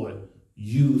Lord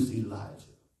used Elijah.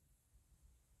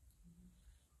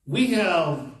 We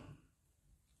have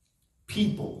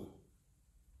people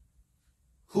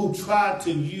who try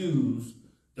to use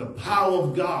the power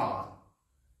of God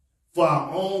for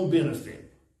our own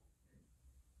benefit.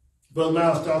 Brother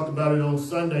Miles talked about it on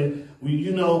Sunday.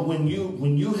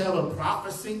 When you have a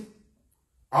prophecy,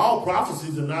 all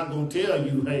prophecies are not going to tell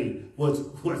you, hey, what's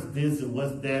this and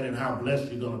what's that and how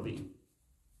blessed you're going to be.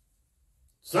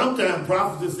 Sometimes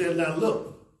prophecies say, now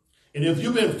look, and if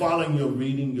you've been following your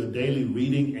reading, your daily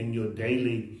reading and your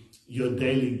daily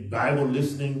Bible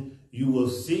listening, you will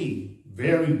see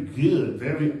very good,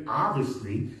 very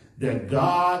obviously that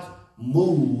God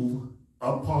moves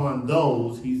upon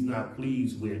those he's not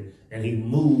pleased with, and he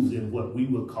moves in what we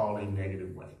would call a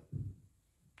negative way.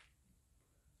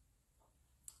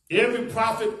 Every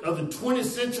prophet of the 20th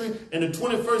century and the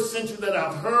 21st century that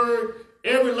I've heard,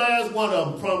 every last one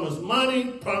of them promised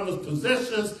money, promised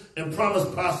possessions, and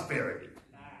promised prosperity.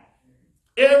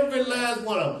 Every last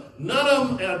one of them. None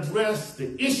of them addressed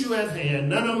the issue at hand.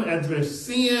 None of them addressed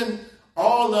sin.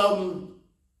 All of them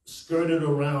skirted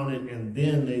around it, and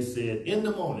then they said, in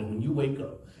the morning when you wake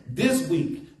up, this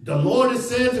week, the Lord has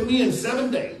said to me, in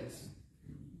 7 days,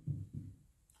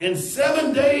 in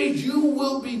 7 days you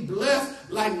will be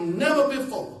blessed like never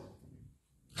before.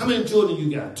 How many children you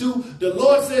got? 2. The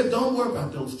Lord said, don't worry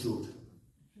about those children.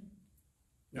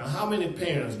 Now, how many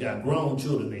parents got grown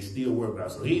children they still worry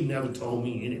about? So he never told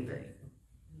me anything.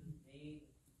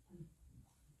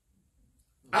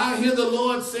 I hear the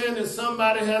Lord saying that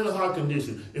somebody has a heart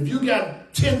condition. If you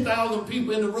got 10,000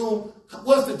 people in the room,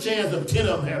 what's the chance of 10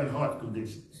 of them having heart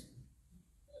conditions?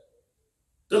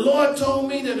 The Lord told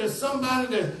me that there's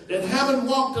somebody that haven't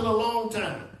walked in a long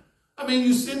time. I mean,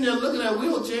 you sitting there looking at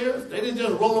wheelchairs. They didn't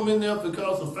just roll them in there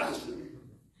because of fashion.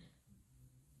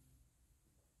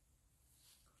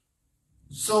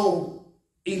 So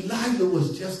Elijah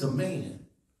was just a man.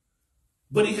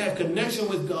 But he had connection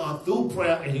with God through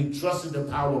prayer, and he trusted the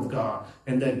power of God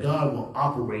and that God will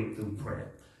operate through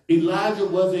prayer. Elijah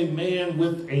was a man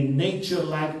with a nature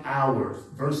like ours,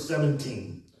 verse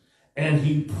 17. And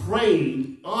he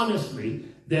prayed honestly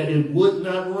that it would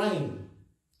not rain.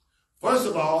 First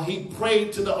of all, he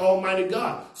prayed to the Almighty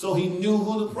God, so he knew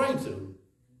who to pray to.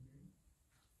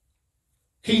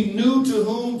 He knew to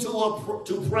whom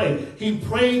to pray. He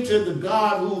prayed to the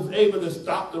God who's able to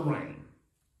stop the rain.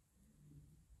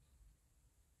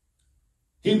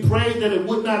 He prayed that it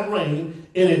would not rain,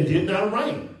 and it did not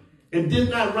rain. It did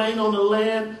not rain on the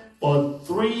land for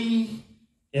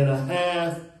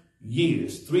 3.5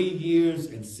 years. 3 years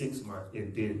and 6 months.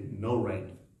 It did no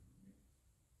rain.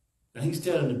 Now he's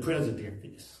telling the president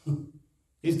this.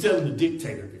 He's telling the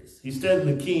dictator this. He's telling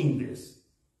the king this.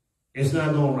 It's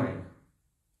not going to rain.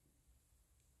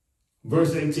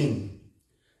 Verse 18.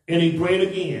 And he prayed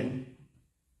again,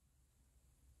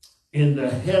 and the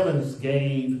heavens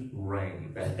gave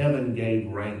rain. The heaven gave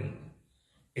rain,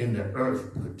 and the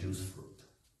earth produced fruit.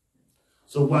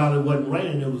 So while it wasn't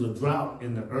raining, there was a drought,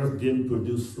 and the earth didn't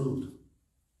produce fruit.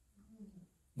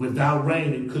 Without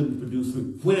rain, it couldn't produce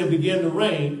fruit. When it began to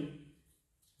rain,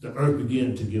 the earth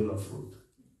began to give up fruit.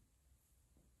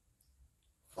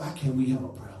 Why can't we have a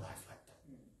prayer life like that?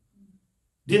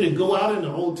 Did it go out in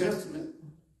the Old Testament?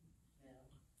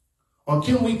 Or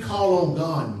can we call on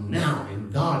God now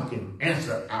and God can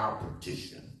answer our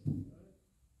petition?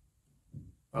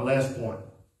 My last point.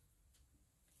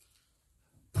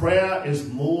 Prayer is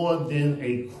more than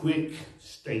a quick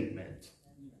statement.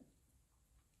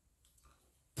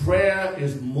 Prayer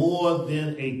is more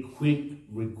than a quick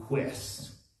request.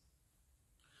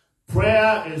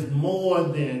 Prayer is more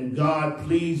than, God,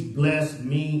 please bless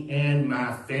me and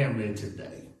my family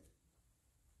today.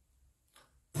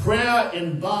 Prayer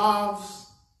involves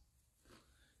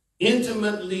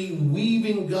intimately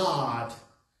weaving God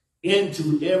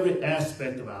into every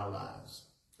aspect of our lives.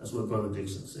 That's what Brother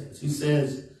Dixon says. He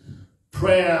says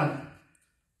prayer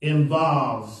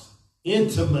involves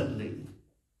intimately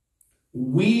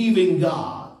weaving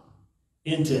God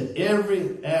into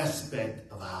every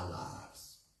aspect of our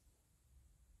lives.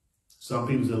 Some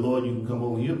people say, Lord, you can come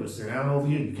over here, but sit down over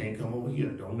here. You can't come over here.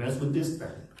 Don't mess with this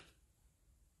thing.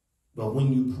 But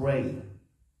when you pray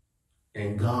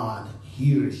and God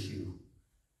hears you,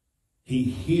 he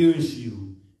hears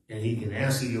you and he can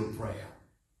answer your prayer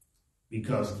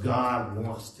because God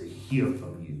wants to hear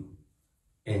from you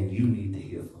and you need to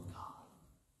hear from God.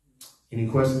 Any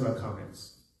questions or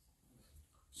comments?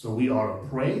 So we ought to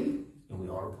pray and we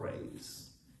ought to praise.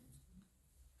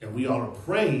 And we ought to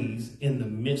praise in the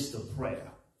midst of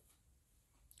prayer.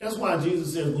 That's why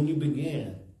Jesus says when you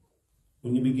begin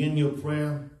your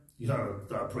prayer, you ought to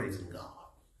start praising God.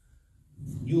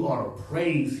 You ought to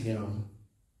praise him.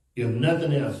 If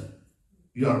nothing else,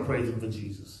 you ought to praise him for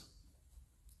Jesus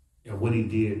and what he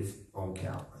did on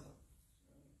Calvary.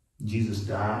 Jesus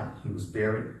died, he was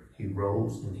buried, he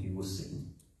rose, and he was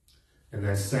seen. And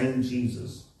that same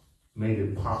Jesus made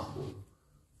it possible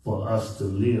for us to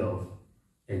live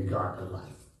a godly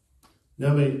life.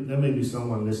 There may be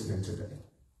someone listening today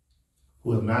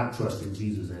who have not trusted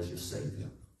Jesus as your Savior.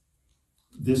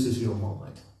 This is your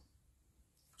moment.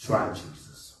 Try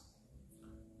Jesus.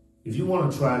 If you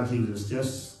want to try Jesus,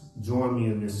 just join me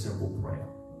in this simple prayer.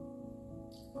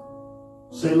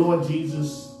 Say, Lord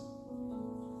Jesus,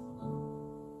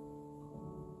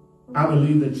 I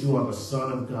believe that you are the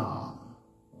Son of God.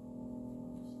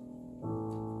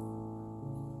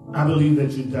 I believe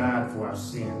that you died for our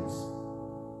sins.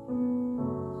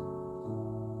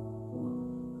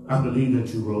 I believe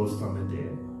that you rose from the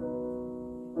dead.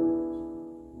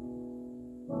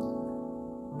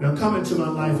 Now come into my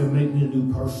life and make me a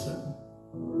new person.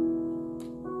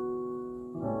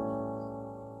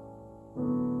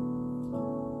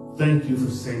 Thank you for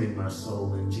saving my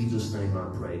soul. In Jesus' name I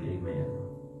pray, amen.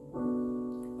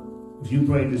 If you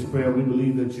prayed this prayer, we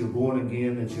believe that you're born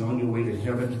again, that you're on your way to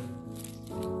heaven.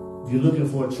 If you're looking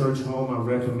for a church home, I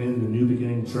recommend the New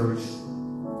Beginning Church.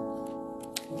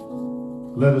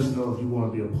 Let us know if you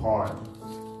want to be a part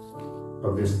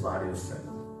of this body of faith.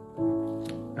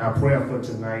 Our prayer for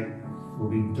tonight will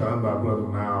be done by Brother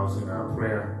Miles, and our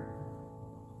prayer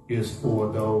is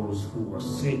for those who are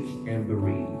sick and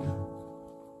bereaved.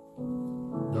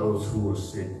 Those who are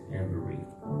sick and bereaved.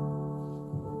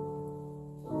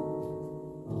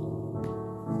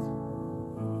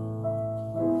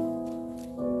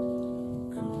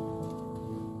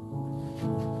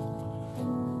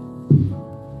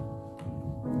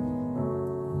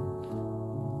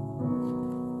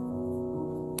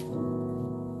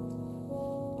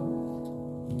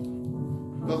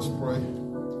 Let's pray.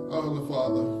 Heavenly Father,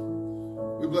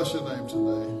 Father, we bless your name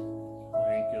today.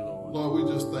 Thank you, Lord. Lord,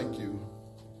 we just thank you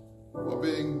for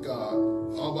being God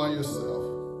all by yourself.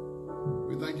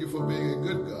 We thank you for being a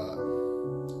good God.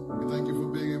 We thank you for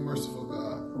being a merciful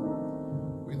God.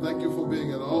 We thank you for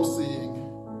being an all-seeing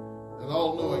and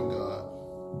all-knowing God.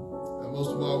 And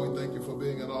most of all, we thank you for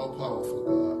being an all-powerful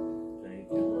God. Thank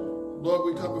you, Lord.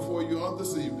 Lord, we come before you on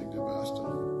this evening, dear Master,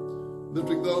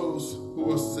 lifting those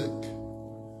who are sick,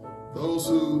 those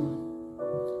who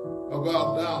are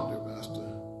bowed down, dear Master,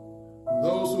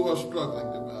 those who are struggling,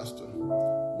 dear Master,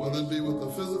 whether it be with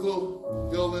a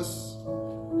physical illness,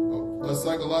 a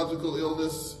psychological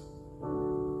illness,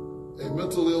 a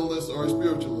mental illness, or a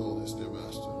spiritual illness, dear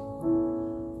Master.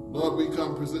 Lord, we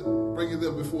come bringing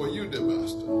them before you, dear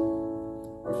Master,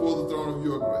 before the throne of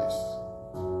your grace.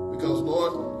 Because,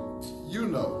 Lord, you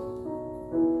know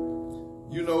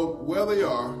where they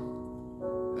are,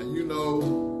 and you know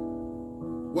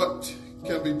what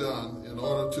can be done in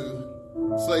order to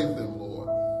save them, Lord.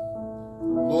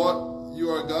 Lord, you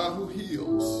are a God who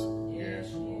heals.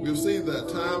 Yes, Lord. We've seen that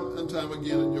time and time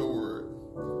again in your word.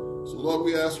 So, Lord,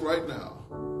 we ask right now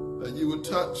that you would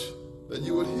touch, that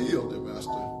you would heal, dear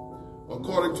Master,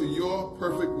 according to your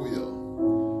perfect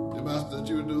will. Dear Master, that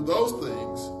you would do those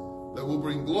things that will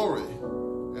bring glory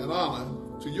and honor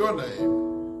to your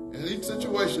name in each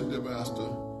situation, dear Master,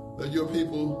 that your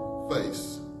people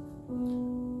face.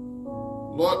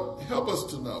 Lord, help us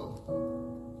to know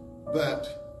that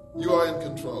you are in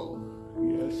control.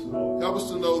 Yes, Lord. Help us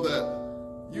to know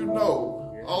that you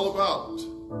know all about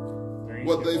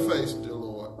what they face, dear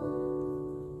Lord.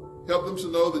 Help them to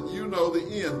know that you know the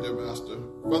end, dear Master,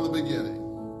 from the beginning.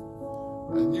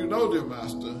 And you know, dear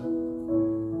Master,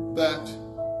 that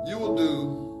you will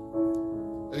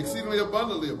do exceedingly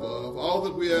abundantly above all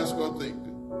that we ask or think,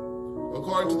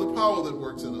 according to the power that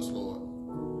works in us, Lord.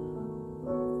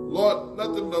 Lord,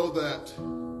 let them know that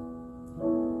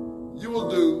you will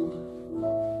do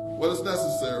what is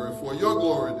necessary for your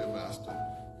glory, dear Master.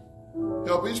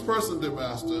 Help each person, dear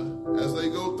Master, as they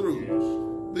go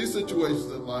through these situations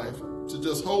in life, to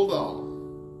just hold on,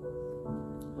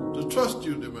 to trust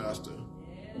you, dear Master,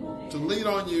 to lean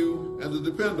on you and to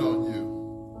depend on you.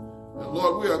 And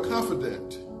Lord, we are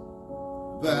confident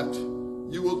that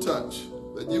you will touch,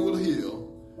 that you will heal,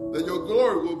 that your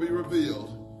glory will be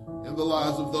revealed in the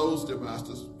lives of those, dear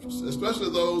Master, especially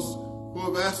those who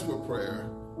have asked for prayer,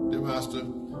 dear Master,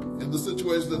 in the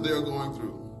situations that they are going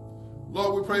through.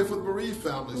 Lord, we pray for the bereaved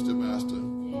families, dear Master,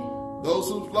 those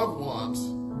whose loved ones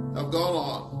have gone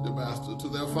on, dear Master, to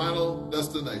their final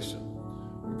destination.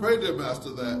 We pray, dear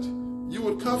Master, that you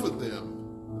would comfort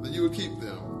them, that you would keep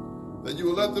them, that you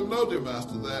would let them know, dear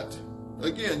Master, that,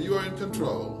 again, you are in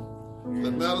control,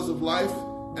 that matters of life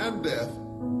and death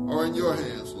are in your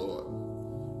hands, Lord.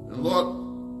 And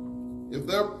Lord, if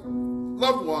their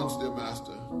loved ones, dear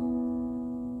Master,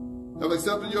 have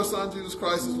accepted your Son, Jesus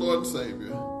Christ, as Lord and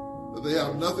Savior, that they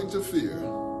have nothing to fear,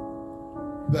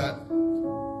 that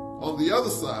on the other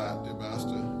side, dear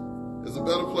Master, is a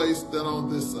better place than on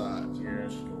this side.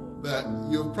 Yes, Lord. That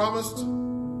you have promised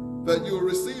that you will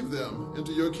receive them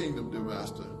into your kingdom, dear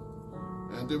Master.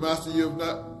 And dear Master, you have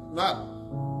not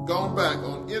gone back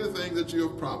on anything that you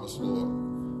have promised,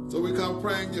 Lord. So we come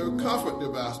praying your comfort,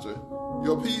 dear Master,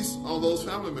 your peace on those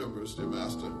family members, dear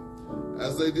Master,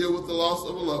 as they deal with the loss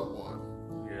of a loved one.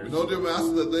 Yes. We know, dear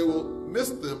Master, that they will miss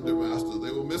them, dear Master.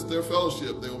 They will miss their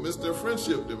fellowship. They will miss their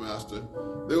friendship, dear Master.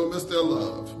 They will miss their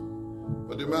love.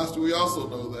 But, dear Master, we also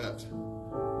know that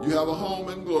you have a home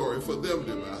in glory for them,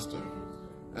 dear Master.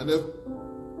 And if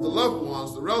the loved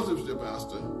ones, the relatives, dear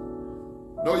Master,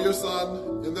 know your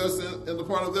Son in their sin, in the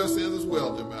part of their sins as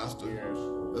well, dear Master, Yes.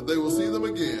 that they will see them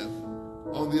again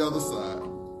on the other side.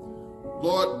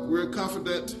 Lord, we're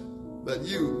confident that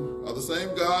you are the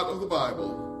same God of the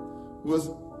Bible who has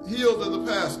healed in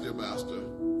the past, dear Master.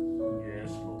 Yes,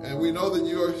 Lord. And we know that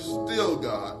you are still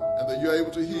God and that you're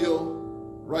able to heal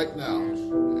right now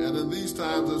and in these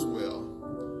times as well.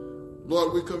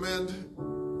 Lord, we commend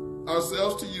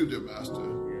ourselves to you, dear Master.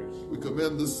 Yes. We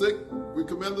commend the sick, we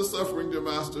commend the suffering, dear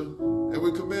Master, and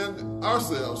we commend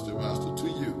ourselves, dear Master, to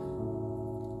you.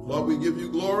 Lord, we give you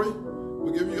glory,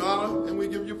 we give you honor, and we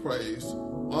give you praise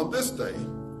on this day.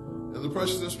 In the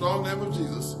precious and strong name of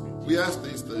Jesus, we ask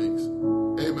these things.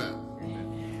 Amen.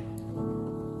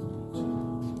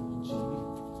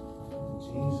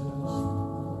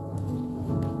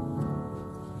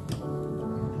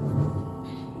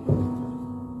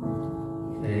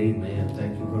 Amen.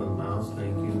 Thank you, Brother Miles.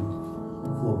 Thank you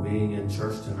for being in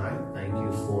church tonight. Thank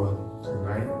you for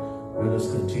tonight. Let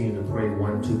us continue to pray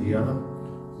one to the other.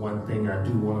 One thing I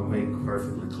do want to make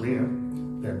perfectly clear,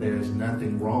 that there is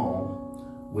nothing wrong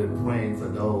we're praying for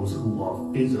those who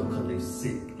are physically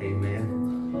sick.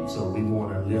 Amen. So we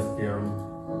want to lift them,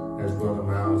 as Brother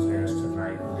Miles has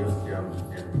tonight, lift them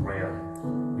in prayer,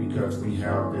 because we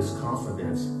have this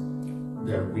confidence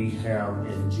that we have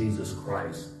in Jesus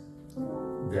Christ,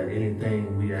 that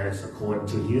anything we ask according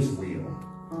to his will,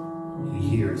 he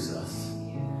hears us.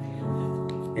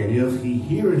 And if he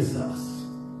hears us,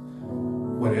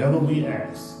 whatever we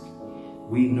ask,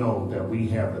 we know that we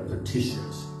have the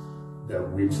petitions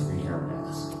that which we have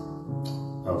asked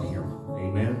of him.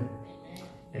 Amen.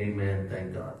 Amen.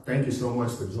 Thank God. Thank you so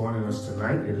much for joining us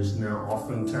tonight. It is now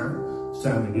offering time. It's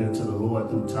time to get to the Lord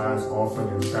through tithes, offering,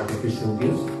 and sacrificial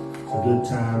gifts. It's a good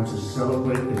time to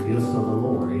celebrate the gifts of the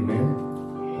Lord. Amen.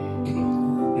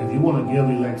 If you want to give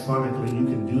electronically, you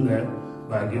can do that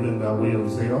by giving by way of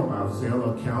Zelle. Our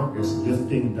Zelle account is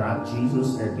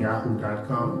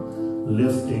Lifting.Jesus@yahoo.com.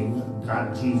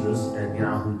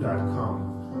 Lifting.Jesus@yahoo.com.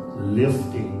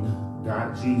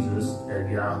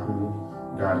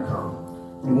 Lifting.Jesus@yahoo.com.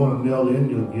 If you want to mail in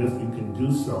your gift, you can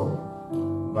do so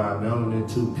by mailing it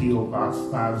to P.O. Box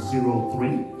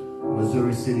 503,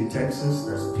 Missouri City, Texas.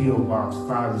 That's P.O. Box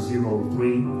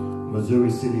 503, Missouri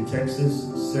City, Texas,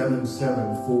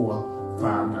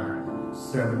 77459.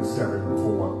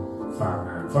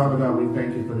 77459. Father God, we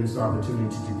thank you for this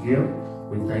opportunity to give.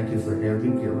 We thank you for every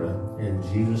giver. In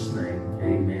Jesus' name,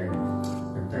 amen.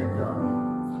 And thank God.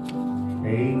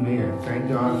 Amen. Thank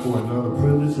God for another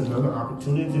privilege, another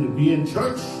opportunity to be in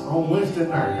church on Wednesday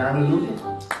night. Hallelujah.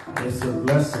 It's a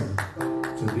blessing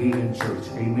to be in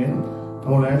church. Amen. I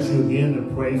want to ask you again to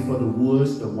pray for the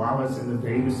Woods, the Wallace, and the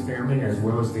Davis family, as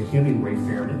well as the Hemingway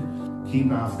family.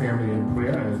 Keep our family in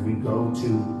prayer as we go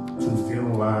to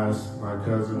funeralize my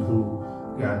cousin who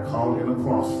got caught in a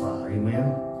crossfire.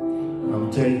 Amen. I'm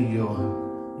telling you,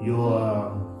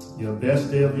 your best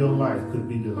day of your life could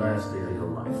be the last day of your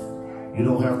life. You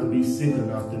don't have to be sick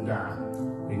enough to die,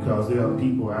 because there are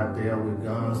people out there with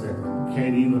guns that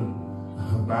can't even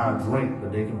buy a drink,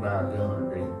 but they can buy a gun.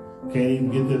 They can't even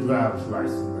get their driver's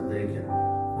license, but they can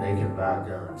buy a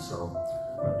gun. So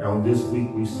on this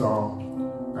week we saw,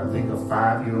 I think, a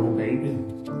 5-year-old baby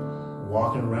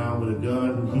walking around with a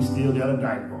gun. He still got a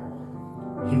diaper on.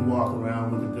 He walked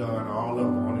around with a gun all up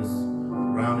on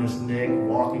around his neck,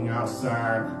 walking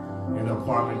outside in an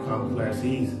apartment complex.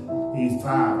 He's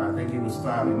 5. I think he was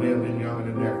 5. He may have been younger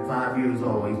than that. 5 years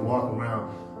old. He's walking around,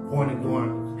 pointing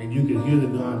gun, and you could hear the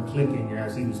gun clicking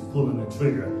as he was pulling the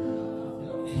trigger.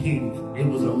 It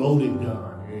was a loaded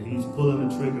gun, and he's pulling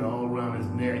the trigger all around his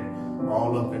neck,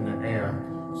 all up in the air.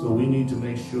 So we need to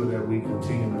make sure that we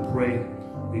continue to pray,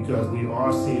 because we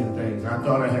are seeing things. I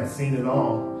thought I had seen it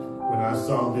all when I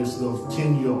saw this little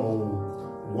 10-year-old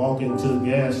walk into the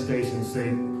gas station and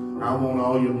say, I want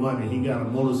all your money. He got a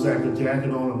motorcycle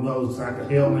jacket on, a motorcycle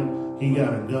helmet. He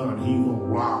got a gun. He will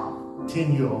rob.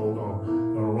 10-year-old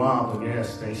gonna rob a gas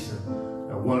station.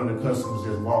 And one of the customers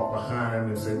just walked behind him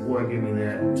and said, boy, give me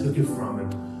that, and took it from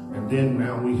him. And then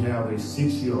now we have a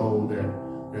 6-year-old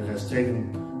that has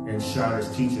taken and shot his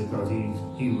teacher because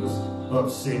he was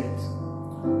upset.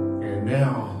 And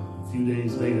now, a few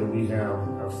days later, we have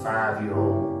a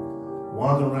 5-year-old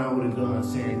walking around with a gun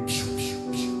saying, pew, pew,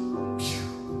 pew, pew.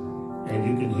 And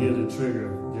you can hear the trigger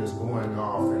just going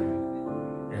off.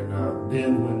 And then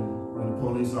when the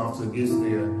police officer gets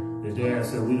there, the dad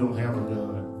said, we don't have a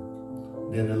gun.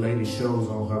 Then the lady shows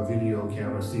on her video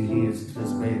camera, see, he is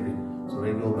this baby. So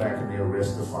they go back and they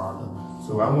arrest the father.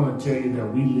 So I want to tell you that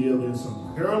we live in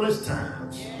some perilous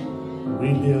times.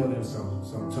 We live in some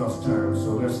tough times.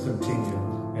 So let's continue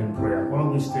in prayer. Why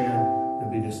don't we stand and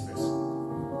be dismissed?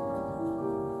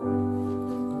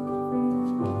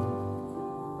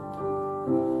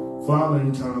 Father,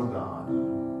 eternal God,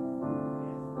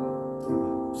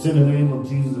 in the name of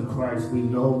Jesus Christ, we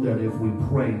know that if we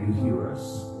pray, you hear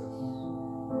us.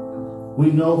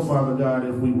 We know, Father God,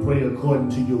 if we pray according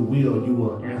to your will, you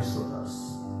will answer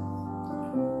us.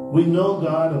 We know,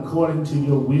 God, according to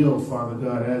your will, Father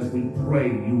God, as we pray,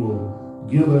 you will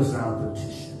give us our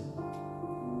petition.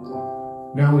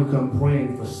 Now we come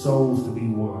praying for souls to be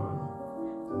won.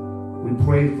 We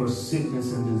pray for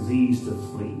sickness and disease to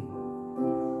flee.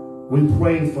 We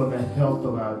pray for the health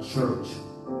of our church,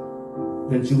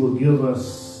 that you will give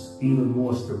us even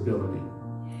more stability.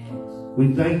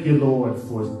 We thank you, Lord,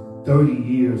 for 30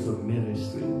 years of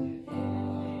ministry.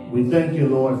 We thank you,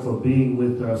 Lord, for being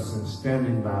with us and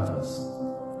standing by us,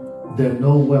 that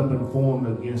no weapon formed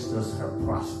against us have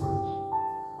prospered.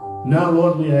 Now,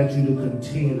 Lord, we ask you to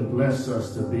continue to bless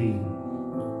us to be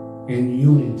in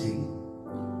unity.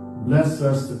 Bless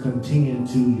us to continue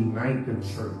to unite the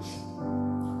church.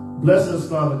 Bless us,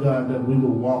 Father God, that we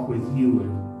will walk with you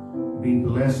and be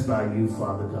blessed by you,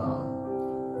 Father God.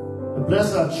 And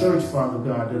bless our church, Father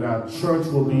God, that our church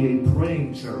will be a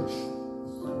praying church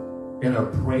and a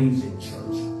praising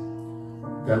church.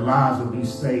 That lives will be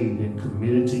saved and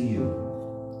committed to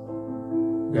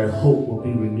you. That hope will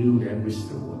be renewed and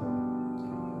restored.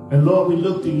 And Lord, we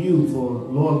look to you for,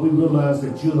 Lord, we realize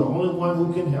that you're the only one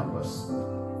who can help us.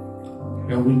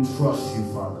 And we trust you,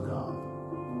 Father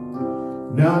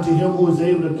God. Now to him who is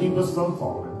able to keep us from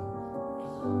falling.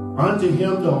 Unto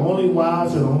him the only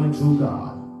wise and only true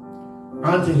God.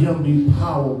 Unto him be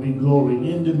power, be glory,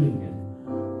 and dominion.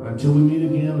 Until we meet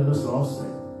again, let us all say,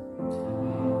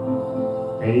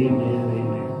 amen,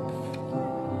 amen.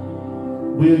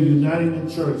 We are uniting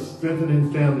the church,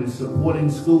 strengthening families, supporting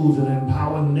schools, and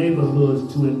empowering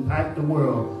neighborhoods to impact the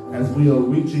world as we are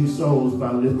reaching souls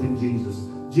by lifting Jesus.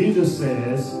 Jesus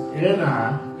says, and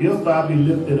I, if I be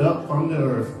lifted up from the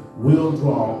earth, will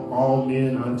draw all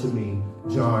men unto me.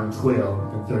 John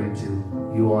 12 and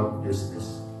 32. You are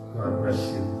dismissed. God bless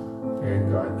you,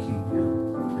 and God keep you.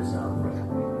 Is our